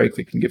 first strike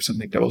that can give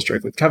something double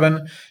strike with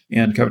Coven,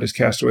 and Covetous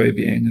Castaway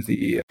being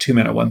the 2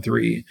 mana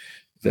 1/3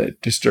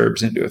 that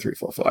disturbs into a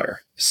 3/4 flyer.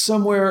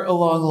 Somewhere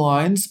along the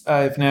lines,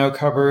 I've now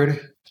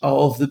covered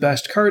all of the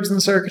best cards in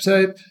this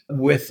archetype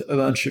with a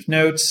bunch of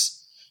notes,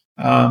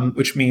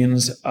 which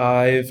means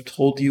I've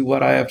told you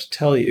what I have to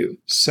tell you.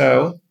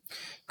 So,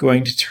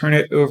 going to turn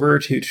it over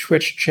to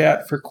Twitch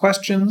chat for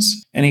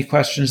questions. Any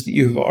questions that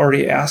you have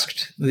already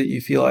asked that you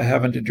feel I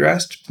haven't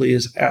addressed,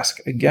 please ask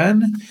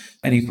again.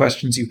 Any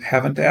questions you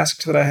haven't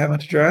asked that I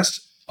haven't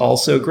addressed,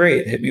 also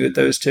great. Hit me with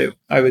those too.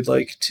 I would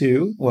like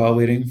to, while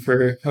waiting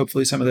for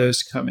hopefully some of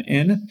those to come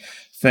in,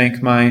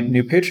 thank my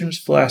new patrons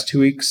for the last 2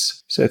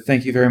 weeks. So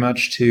thank you very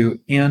much to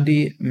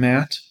Andy,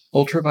 Matt,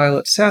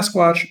 Ultraviolet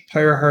Sasquatch,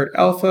 Pyreheart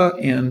Alpha,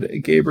 and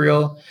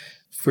Gabriel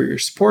for your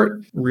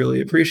support.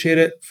 Really appreciate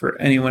it. For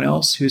anyone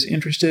else who's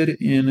interested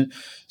in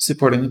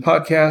supporting the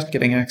podcast,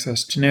 getting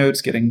access to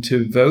notes, getting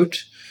to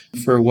vote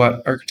for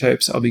what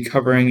archetypes I'll be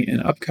covering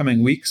in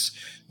upcoming weeks,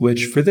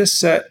 which for this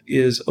set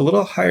is a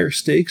little higher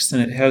stakes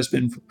than it has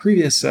been for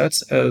previous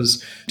sets,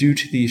 as due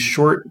to the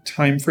short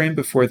time frame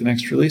before the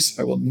next release,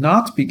 I will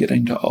not be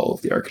getting to all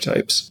of the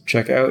archetypes.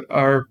 Check out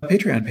our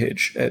Patreon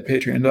page at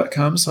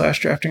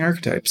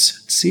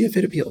patreon.com/draftingarchetypes. See if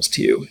it appeals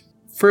to you.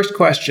 First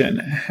question,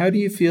 how do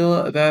you feel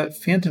about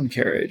Phantom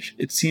Carriage?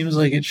 It seems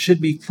like it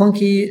should be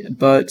clunky,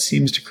 but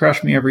seems to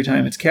crush me every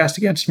time it's cast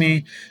against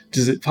me.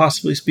 Does it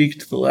possibly speak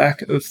to the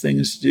lack of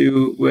things to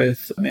do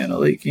with mana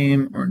late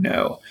game, or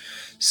no?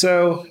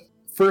 So,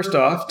 first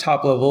off,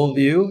 top level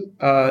view,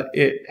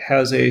 it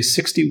has a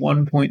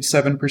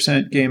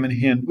 61.7% game in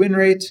hand win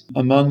rate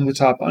among the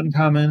top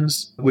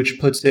uncommons, which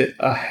puts it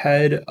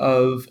ahead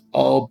of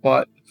all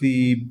but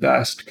the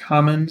best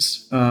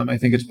commons. I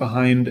think it's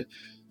behind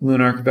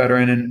Lunarch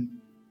Veteran and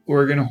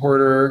Oregon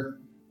Hoarder,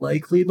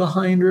 likely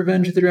behind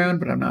Revenge of the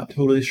Drowned, but I'm not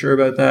totally sure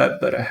about that,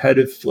 but ahead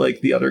of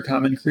like the other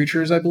common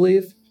creatures, I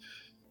believe.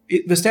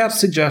 The stats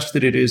suggest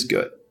that it is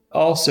good.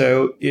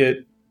 Also,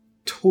 it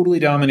totally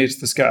dominates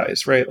the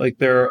skies, right? Like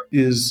there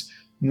is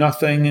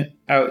nothing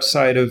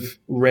outside of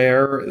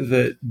rare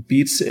that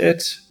beats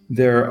it.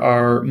 There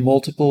are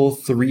multiple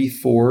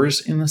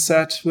 3/4s in the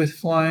set with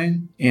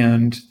flying,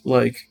 and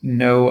like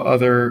no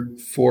other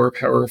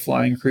 4-power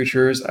flying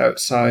creatures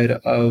outside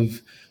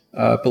of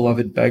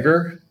Beloved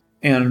Beggar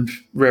and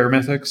rare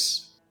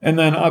mythics. And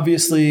then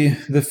obviously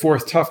the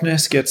 4th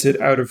toughness gets it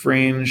out of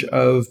range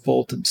of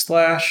Bolt and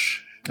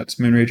Slash. That's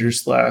Moonrager,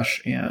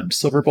 Slash, and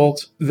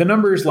Silverbolt. The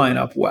numbers line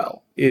up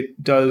well.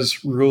 It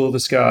does rule the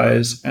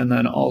skies, and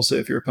then also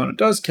if your opponent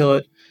does kill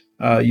it,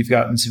 you've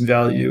gotten some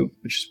value,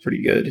 which is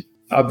pretty good.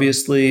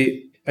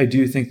 Obviously, I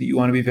do think that you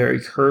want to be very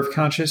curve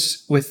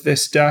conscious with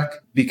this deck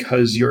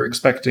because you're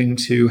expecting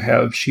to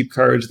have cheap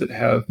cards that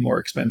have more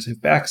expensive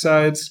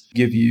backsides,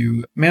 give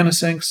you mana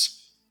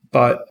sinks.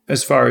 But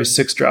as far as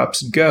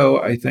 6-drops go,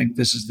 I think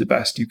this is the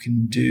best you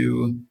can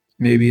do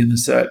maybe in the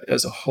set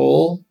as a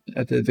whole,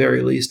 at the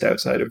very least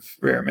outside of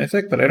Rare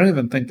Mythic. But I don't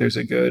even think there's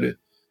a good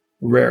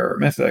Rare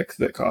Mythic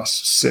that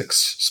costs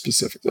 6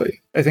 specifically.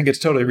 I think it's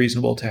totally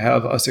reasonable to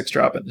have a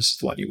 6-drop, and this is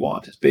the one you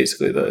want. It's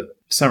basically the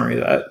summary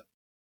of that.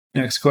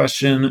 Next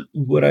question,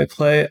 would I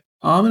play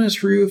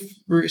Ominous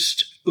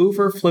Roost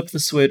over Flip the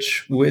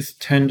Switch with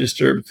 10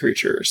 disturbed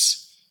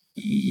creatures?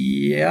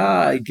 Yeah,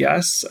 I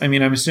guess. I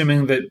mean, I'm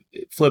assuming that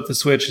Flip the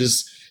Switch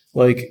is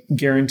like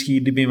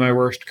guaranteed to be my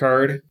worst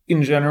card.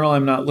 In general,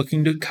 I'm not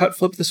looking to cut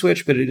Flip the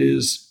Switch, but it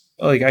is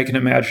like I can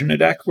imagine a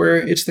deck where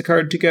it's the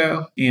card to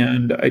go.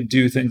 And I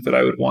do think that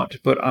I would want to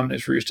put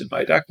Ominous Roost in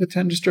my deck with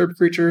 10 disturbed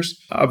creatures.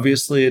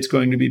 Obviously, it's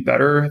going to be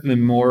better the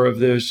more of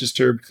those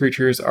disturbed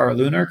creatures are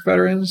Lunarch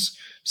Veterans,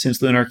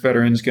 since Lunarch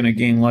Veteran is going to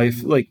gain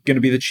life, like going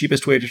to be the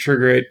cheapest way to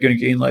trigger it, going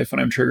to gain life when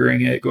I'm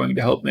triggering it, going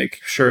to help make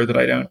sure that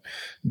I don't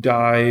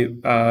die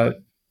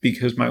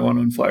because my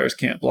 1/1 flyers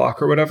can't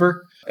block or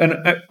whatever. And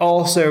I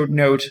also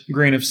note,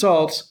 grain of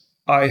salt,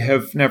 I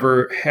have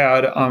never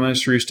had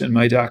Ominous Roost in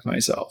my deck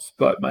myself,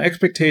 but my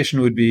expectation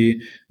would be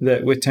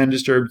that with 10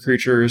 disturbed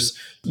creatures,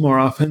 more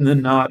often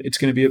than not, it's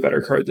going to be a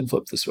better card than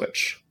Flip the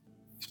Switch.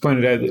 It's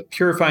pointed out that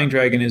Purifying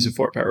Dragon is a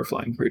 4-power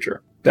flying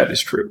creature. That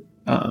is true.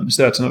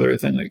 So that's another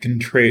thing that can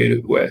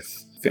trade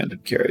with Phantom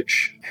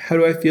Carriage. How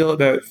do I feel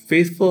about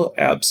Faithful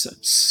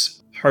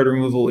Absence? Hard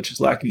removal, which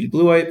is lacking in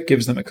blue-white,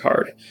 gives them a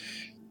card.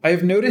 I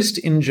have noticed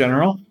in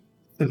general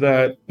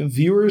that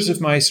viewers of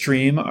my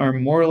stream are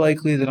more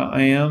likely than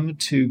I am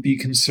to be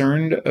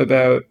concerned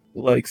about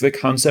like the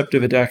concept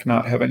of a deck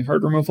not having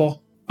hard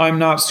removal. I'm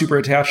not super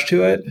attached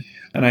to it,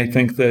 and I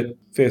think that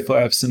Faithful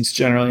Absence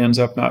generally ends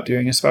up not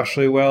doing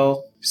especially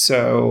well,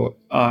 so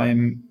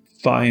I'm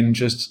fine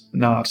just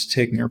not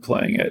taking or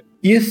playing it.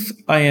 If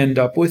I end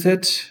up with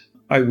it,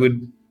 I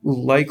would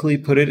likely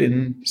put it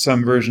in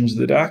some versions of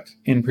the deck.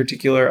 In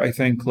particular, I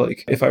think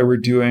like if I were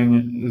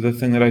doing the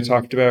thing that I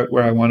talked about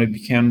where I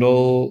wanted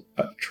Candle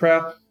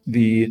Trap,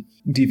 the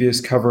Devious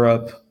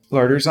Cover-Up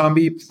Larder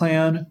Zombie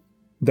plan,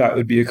 that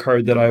would be a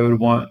card that I would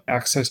want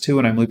access to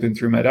when I'm looping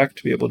through my deck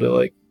to be able to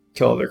like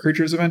kill other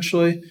creatures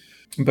eventually.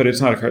 But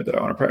it's not a card that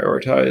I want to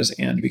prioritize,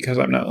 and because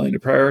I'm not willing to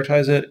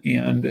prioritize it,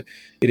 and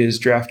it is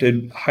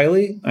drafted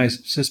highly, I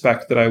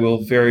suspect that I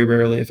will very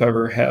rarely, if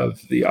ever,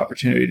 have the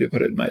opportunity to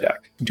put it in my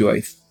deck. Do I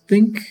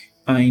think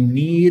I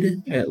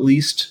need at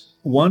least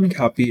one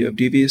copy of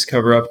Devious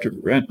Cover-Up to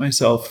prevent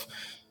myself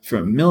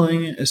from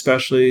milling,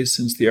 especially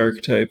since the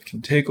archetype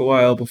can take a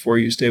while before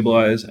you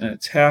stabilize an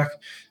attack,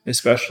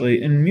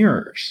 especially in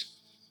mirrors.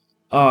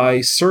 I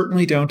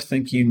certainly don't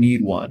think you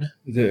need one.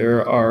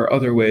 There are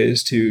other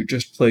ways to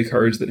just play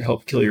cards that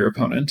help kill your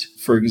opponent.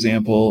 For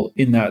example,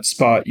 in that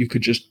spot, you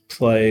could just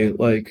play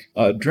like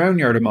a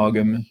Drownyard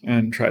Amalgam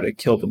and try to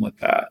kill them with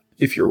that,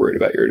 if you're worried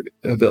about your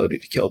ability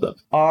to kill them.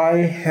 I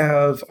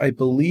have, I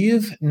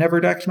believe, never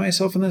decked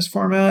myself in this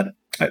format.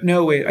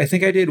 No, wait, I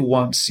think I did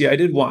once. Yeah, I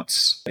did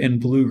once in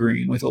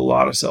blue-green with a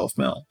lot of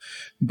self-mill.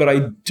 But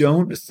I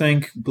don't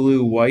think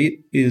blue-white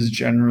is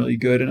generally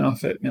good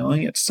enough at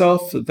milling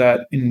itself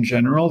that, in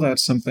general,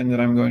 that's something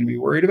that I'm going to be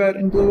worried about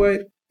in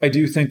blue-white. I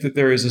do think that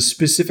there is a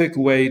specific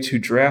way to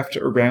draft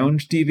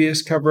around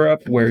Devious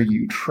Cover-Up where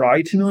you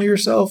try to mill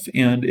yourself,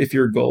 and if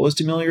your goal is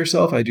to mill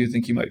yourself, I do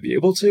think you might be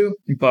able to.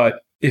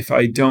 But if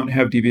I don't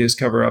have Devious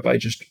Cover-Up, I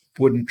just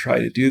wouldn't try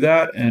to do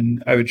that,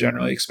 and I would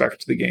generally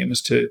expect the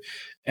games to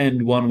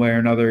end one way or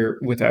another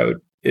without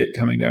it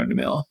coming down to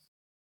mill.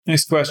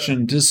 Next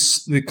question.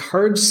 Does the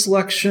card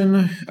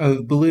selection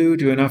of blue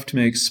do enough to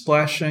make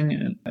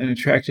splashing an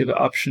attractive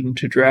option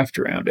to draft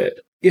around it?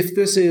 If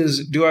this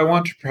is, do I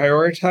want to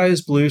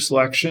prioritize blue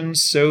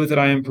selections so that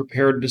I am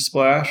prepared to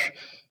splash,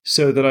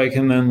 so that I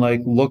can then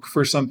look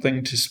for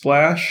something to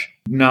splash?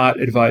 Not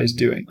advise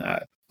doing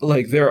that.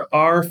 There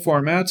are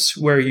formats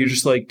where you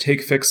just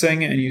take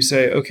fixing and you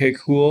say, okay,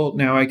 cool,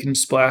 now I can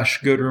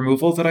splash good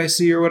removal that I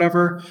see or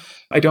whatever.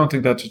 I don't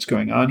think that's what's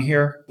going on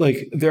here.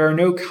 There are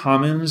no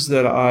commons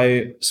that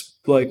I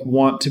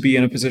want to be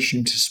in a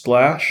position to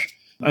splash.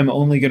 I'm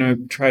only going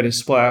to try to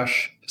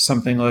splash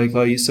something like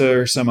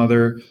Laisa or some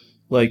other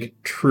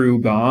true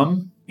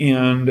bomb.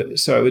 And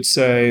so I would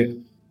say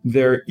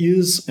there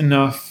is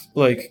enough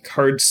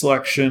card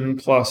selection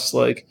plus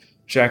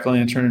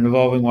Jack-o'-lantern and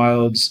Evolving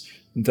Wilds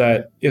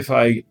that if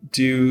I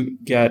do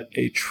get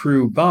a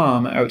true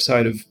bomb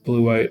outside of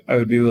blue-white, I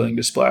would be willing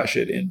to splash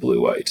it in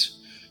blue-white.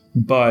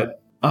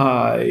 But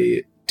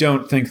I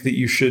don't think that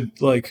you should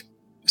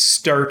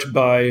start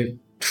by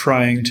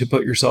trying to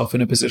put yourself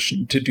in a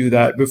position to do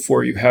that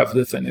before you have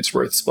the thing that's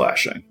worth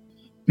splashing.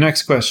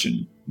 Next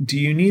question. Do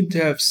you need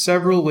to have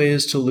several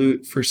ways to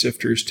loot for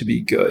sifters to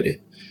be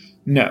good?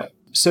 No.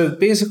 So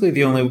basically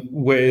the only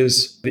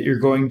ways that you're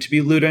going to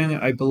be looting,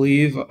 I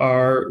believe,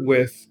 are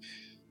with,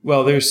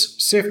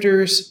 there's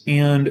sifters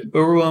and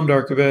Overwhelmed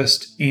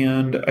Archivist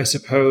and I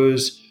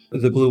suppose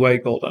the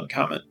blue-white gold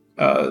uncommon.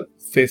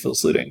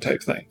 Faithless looting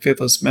type thing,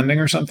 faithless mending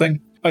or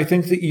something. I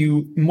think that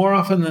you more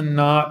often than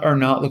not are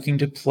not looking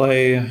to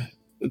play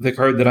the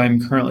card that I'm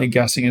currently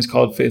guessing is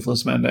called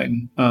Faithless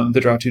Mending, the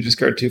draw 2,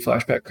 discard 2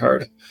 flashback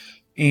card.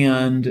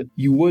 And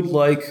you would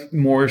like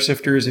more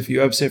sifters if you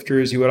have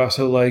sifters. You would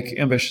also like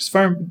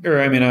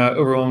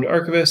Overwhelmed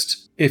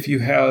Archivist if you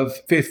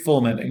have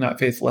Faithful Mending, not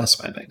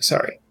Faithless Mending,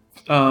 sorry.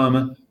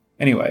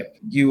 Anyway,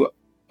 you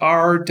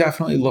are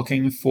definitely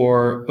looking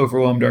for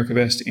Overwhelmed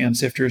Archivist and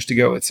sifters to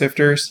go with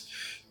sifters.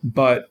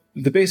 But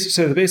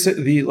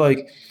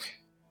the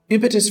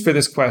impetus for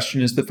this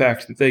question is the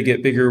fact that they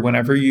get bigger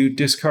whenever you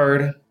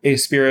discard a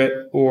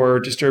spirit or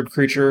disturbed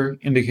creature,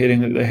 indicating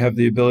that they have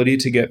the ability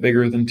to get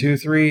bigger than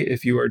 2/3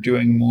 if you are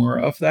doing more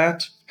of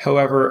that.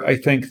 However, I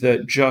think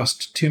that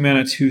just 2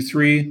 mana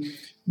 2/3,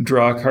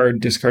 draw a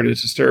card, discard a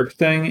disturbed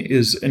thing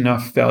is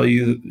enough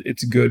value that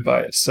it's good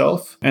by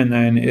itself. And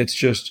then it's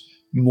just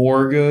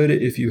more good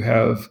if you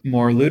have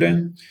more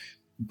looting.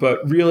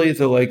 But really,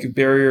 the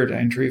barrier to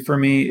entry for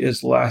me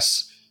is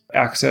less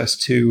access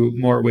to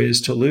more ways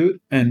to loot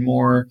and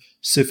more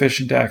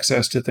sufficient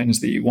access to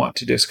things that you want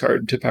to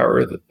discard to power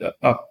it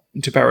up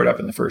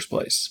in the first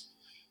place.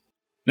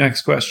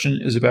 Next question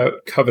is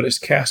about Covetous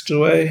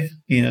Castaway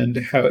and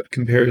how it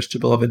compares to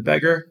Beloved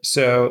Beggar.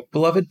 So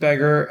Beloved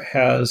Beggar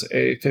has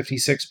a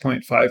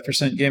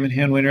 56.5% game in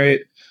hand win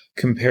rate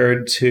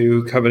compared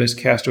to Covetous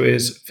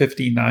Castaway's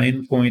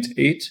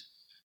 59.8%.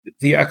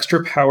 The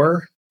extra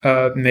power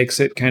makes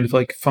it kind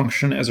of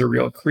function as a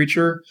real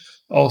creature.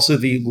 Also,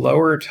 the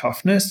lower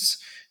toughness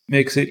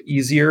makes it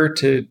easier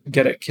to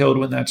get it killed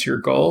when that's your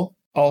goal.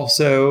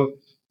 Also,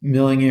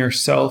 milling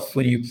yourself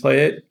when you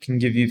play it can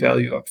give you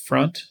value up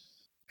front.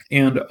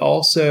 And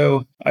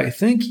also, I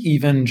think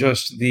even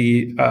just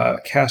the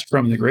cast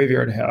from the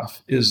graveyard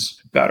half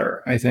is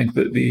better. I think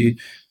that the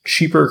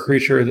cheaper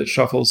creature that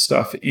shuffles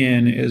stuff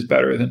in is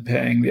better than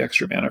paying the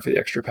extra mana for the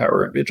extra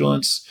power and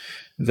vigilance.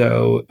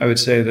 Though I would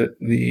say that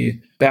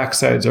the back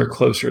sides are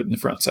closer than the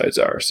front sides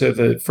are. So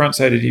the front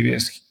side of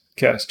Devious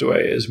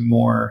Castaway is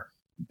more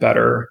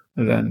better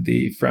than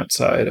the front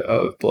side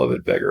of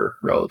Beloved Beggar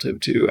relative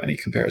to any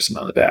comparison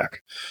on the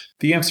back.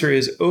 The answer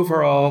is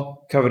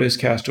overall, Covetous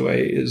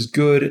Castaway is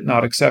good,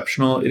 not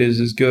exceptional. It is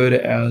as good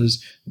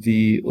as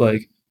the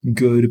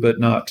good but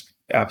not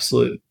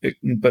absolute,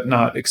 but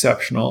not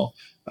exceptional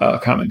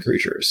common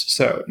creatures.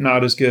 So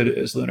not as good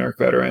as Lunarch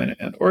Veteran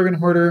and Organ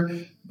Hoarder,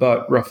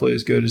 but roughly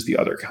as good as the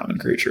other common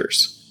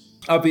creatures.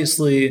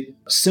 Obviously,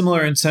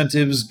 similar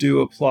incentives do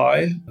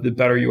apply. The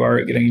better you are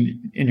at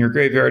getting in your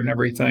graveyard and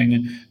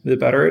everything, the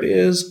better it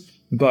is.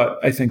 But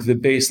I think the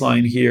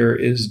baseline here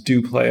is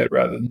do play it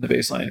rather than the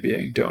baseline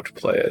being don't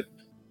play it.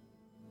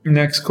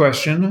 Next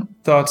question,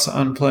 thoughts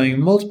on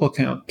playing multiple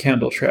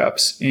candle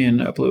traps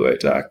in a blue-white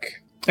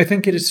deck? I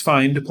think it is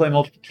fine to play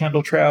multiple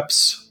candle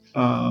traps.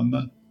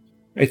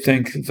 I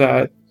think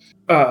that,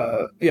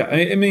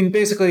 I mean,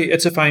 basically,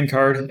 it's a fine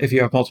card. If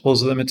you have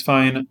multiples of them, it's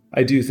fine.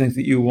 I do think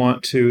that you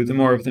want to, the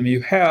more of them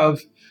you have,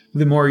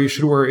 the more you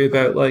should worry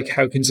about, like,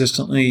 how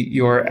consistently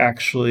you're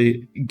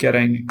actually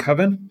getting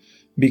Coven,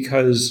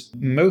 because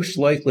most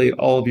likely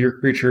all of your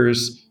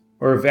creatures,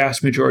 or a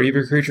vast majority of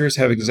your creatures,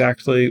 have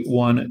exactly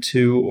 1,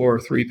 2, or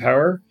 3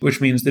 power,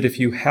 which means that if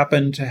you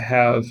happen to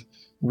have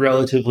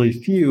relatively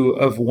few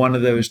of one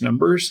of those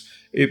numbers,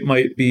 it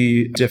might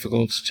be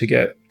difficult to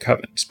get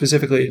Coven.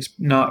 Specifically, it's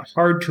not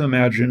hard to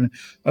imagine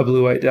a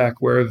blue-white deck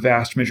where a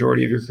vast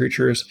majority of your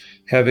creatures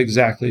have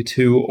exactly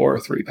 2 or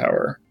 3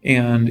 power.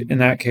 And in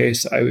that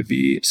case, I would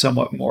be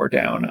somewhat more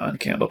down on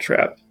Candle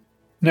Trap.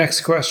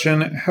 Next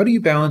question, how do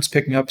you balance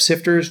picking up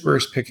Sifters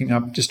versus picking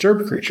up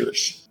Disturbed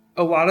creatures?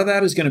 A lot of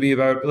that is going to be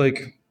about,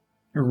 like,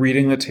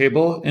 reading the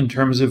table in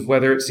terms of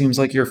whether it seems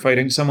like you're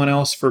fighting someone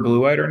else for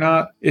blue-white or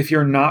not. If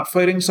you're not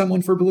fighting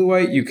someone for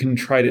blue-white, you can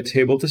try to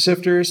table the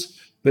Sifters.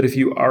 But if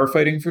you are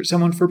fighting for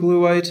someone for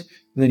blue-white,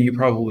 then you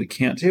probably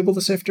can't table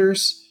the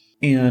Sifters.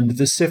 And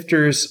the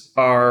Sifters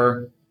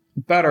are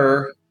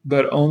better,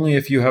 but only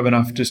if you have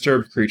enough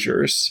Disturbed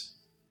creatures.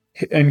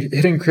 And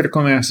hitting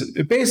critical mass.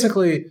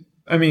 Basically,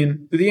 I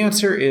mean, the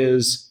answer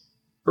is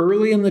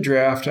early in the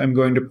draft, I'm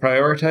going to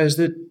prioritize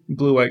the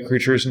blue-white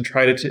creatures and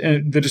try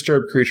to the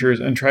Disturbed creatures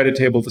and try to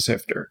table the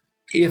Sifter.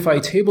 If I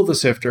table the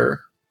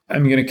Sifter,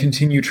 I'm going to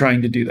continue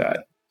trying to do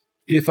that.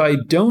 If I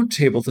don't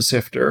table the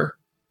Sifter,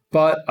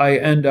 but I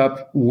end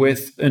up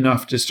with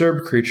enough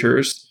Disturbed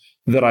creatures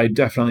that I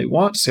definitely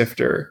want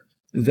Sifter,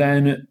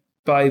 then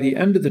by the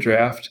end of the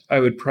draft, I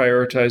would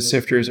prioritize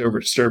Sifters over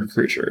Disturbed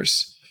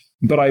creatures.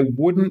 But I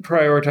wouldn't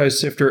prioritize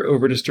Sifter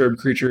over Disturbed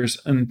creatures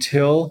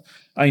until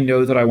I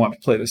know that I want to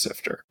play the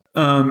Sifter.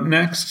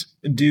 Next,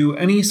 do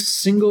any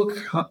single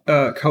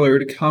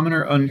colored common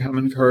or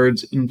uncommon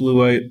cards in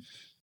blue-white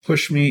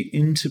push me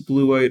into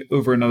blue-white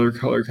over another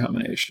color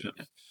combination,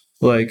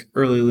 like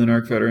early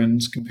Lunarch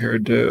Veterans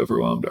compared to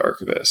Overwhelmed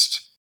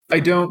Archivist? I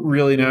don't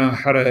really know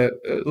how to,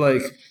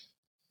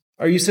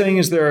 are you saying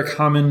is there a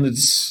common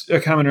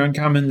or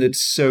uncommon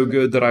that's so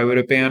good that I would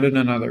abandon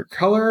another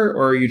color?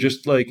 Or are you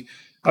just like,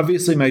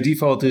 obviously my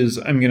default is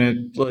I'm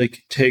going to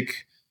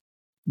take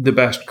the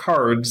best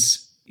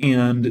cards,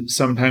 and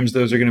sometimes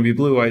those are going to be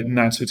blue-white, and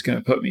that's what's going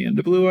to put me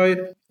into blue-white.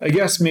 I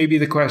guess maybe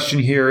the question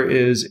here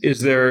is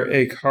there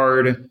a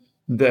card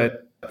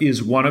that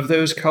is one of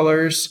those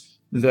colors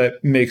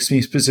that makes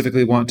me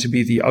specifically want to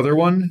be the other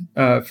one?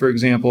 For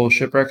example,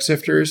 Shipwreck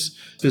Sifters,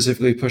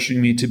 specifically pushing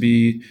me to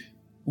be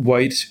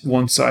white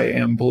once I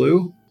am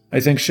blue. I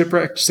think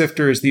Shipwrecked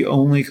Sifter is the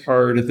only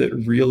card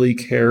that really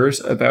cares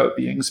about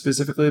being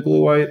specifically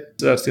blue-white.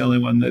 So that's the only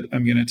one that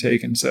I'm going to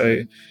take and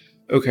say,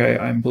 okay,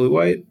 I'm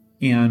blue-white.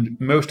 And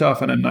most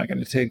often I'm not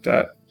going to take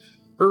that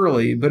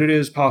early, but it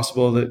is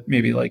possible that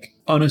maybe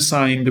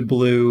unassigned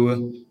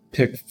blue,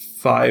 pick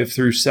 5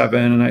 through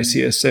 7, and I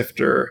see a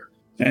Sifter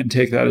and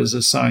take that as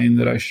a sign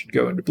that I should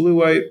go into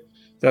blue-white.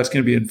 That's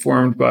going to be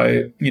informed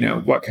by,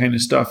 what kind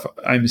of stuff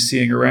I'm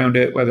seeing around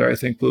it, whether I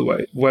think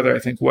blue-white, whether I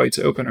think white's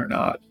open or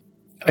not.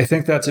 I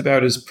think that's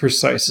about as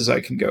precise as I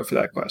can go for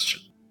that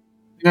question.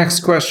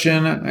 Next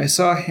question. I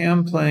saw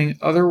Ham playing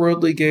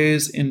Otherworldly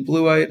Gaze in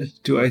blue-white.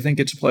 Do I think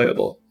it's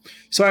playable?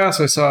 So I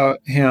also saw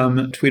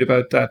Ham tweet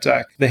about that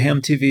deck. The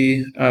Ham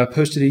TV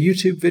posted a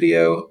YouTube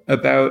video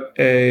about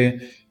a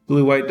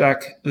blue-white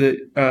deck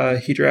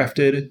that he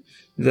drafted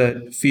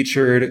that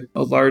featured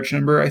a large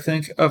number, I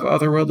think, of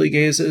Otherworldly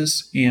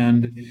Gazes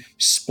and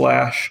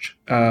splashed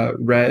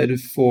red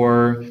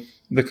for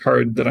the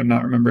card that I'm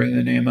not remembering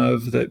the name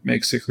of that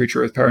makes a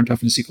creature with power and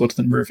toughness equal to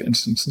the number of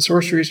instants and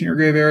sorceries in your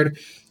graveyard.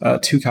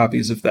 2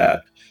 copies of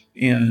that,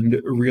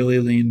 and really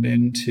leaned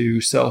into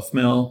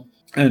Self-Mill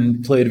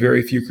and played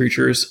very few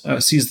creatures.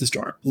 Seize the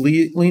Storm.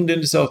 Leaned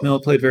into Self-Mill,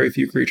 played very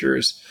few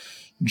creatures.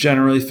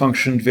 Generally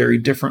functioned very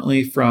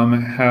differently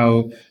from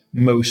how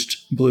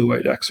most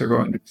blue-white decks are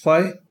going to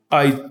play.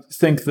 I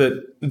think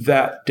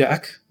that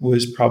deck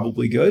was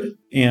probably good,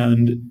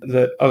 and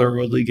that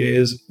Otherworldly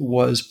Gaze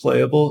was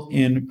playable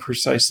in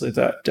precisely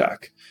that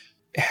deck.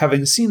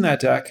 Having seen that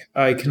deck,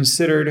 I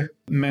considered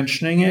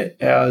mentioning it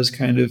as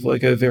kind of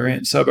like a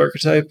variant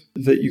sub-archetype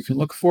that you can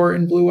look for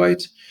in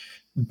blue-white,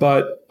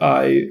 but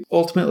I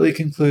ultimately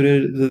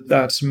concluded that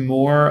that's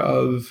more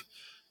of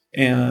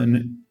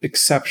an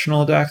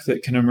exceptional deck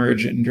that can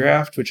emerge in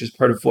draft, which is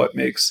part of what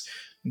makes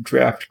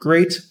draft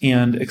great,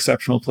 and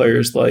exceptional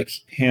players like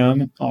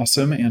Ham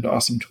awesome and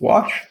awesome to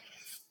watch,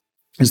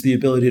 is the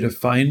ability to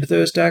find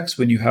those decks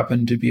when you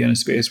happen to be in a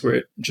space where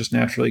it just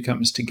naturally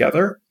comes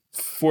together.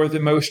 For the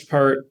most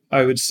part,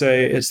 I would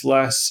say it's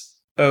less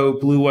oh,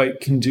 blue-white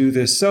can do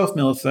this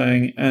self-mill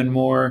thing, and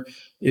more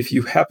if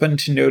you happen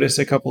to notice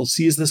a couple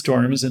Seize the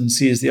Storms and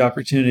seize the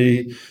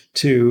opportunity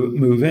to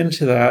move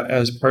into that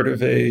as part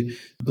of a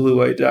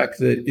blue-white deck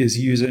that is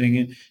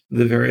using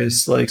the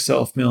various like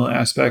self-mill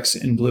aspects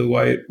in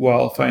blue-white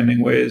while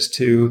finding ways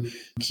to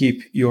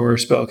keep your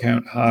spell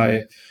count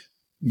high,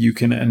 you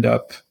can end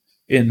up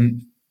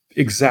in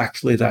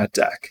exactly that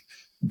deck.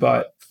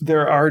 But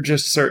there are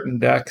just certain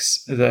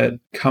decks that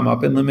come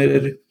up in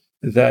Limited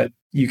that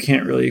you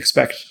can't really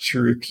expect to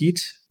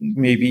repeat,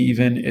 maybe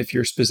even if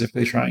you're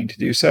specifically trying to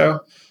do so.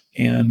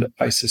 And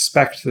I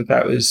suspect that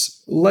that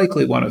was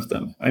likely one of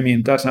them. I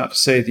mean, that's not to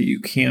say that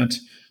you can't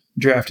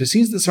draft a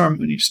Seize the Storm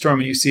when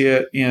you see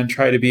it and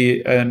try to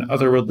be an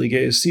Otherworldly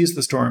Gaze Seize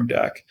the Storm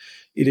deck.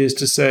 It is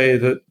to say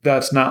that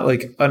that's not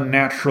like a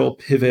natural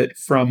pivot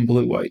from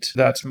blue-white.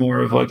 That's more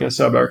of like a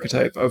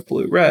sub-archetype of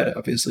blue-red,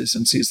 obviously,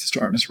 since Seize the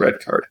Storm is a red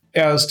card.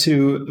 As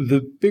to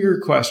the bigger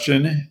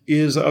question,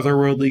 is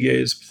Otherworldly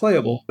Gaze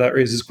playable? That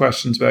raises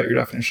questions about your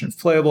definition of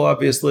playable,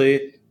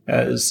 obviously,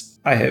 as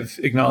I have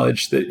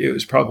acknowledged that it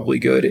was probably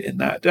good in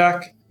that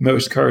deck.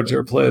 Most cards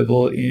are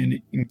playable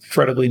in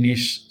incredibly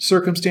niche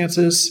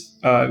circumstances.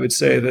 I would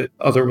say that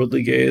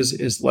Otherworldly Gaze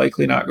is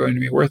likely not going to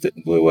be worth it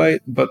in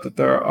blue-white, but that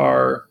there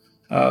are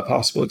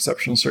possible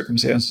exceptional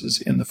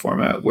circumstances in the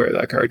format where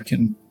that card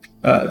can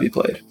be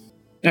played.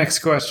 Next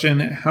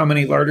question, how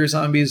many Larder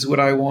Zombies would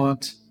I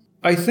want?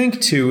 I think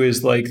 2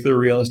 is like the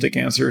realistic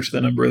answer to the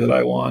number that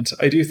I want.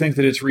 I do think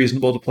that it's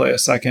reasonable to play a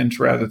second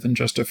rather than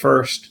just a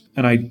first,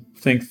 and I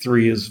think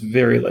 3 is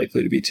very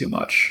likely to be too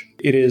much.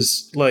 It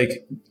is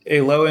like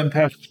a low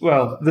impact,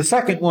 well, the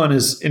second one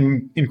is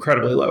an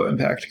incredibly low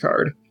impact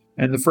card,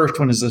 and the first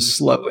one is a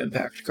slow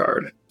impact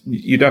card.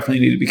 You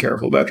definitely need to be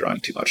careful about drawing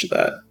too much of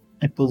that.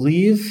 I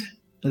believe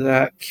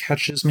that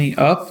catches me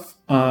up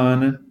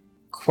on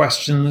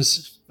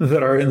questions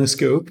that are in the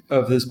scope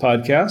of this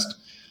podcast.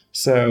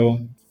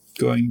 So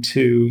going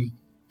to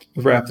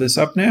wrap this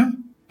up now.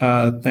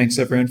 Thanks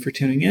everyone for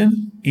tuning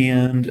in.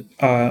 And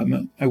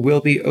I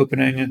will be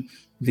opening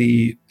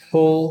the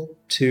poll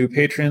to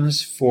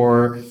patrons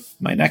for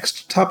my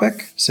next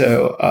topic.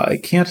 So I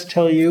can't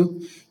tell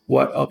you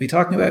what I'll be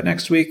talking about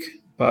next week,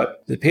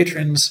 but the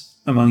patrons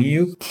among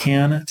you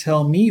can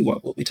tell me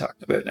what we'll be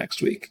talking about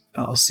next week.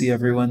 I'll see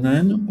everyone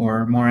then,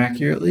 or more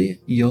accurately,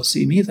 you'll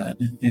see me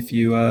then, if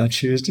you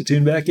choose to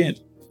tune back in.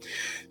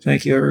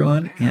 Thank you,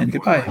 everyone, and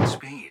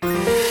goodbye.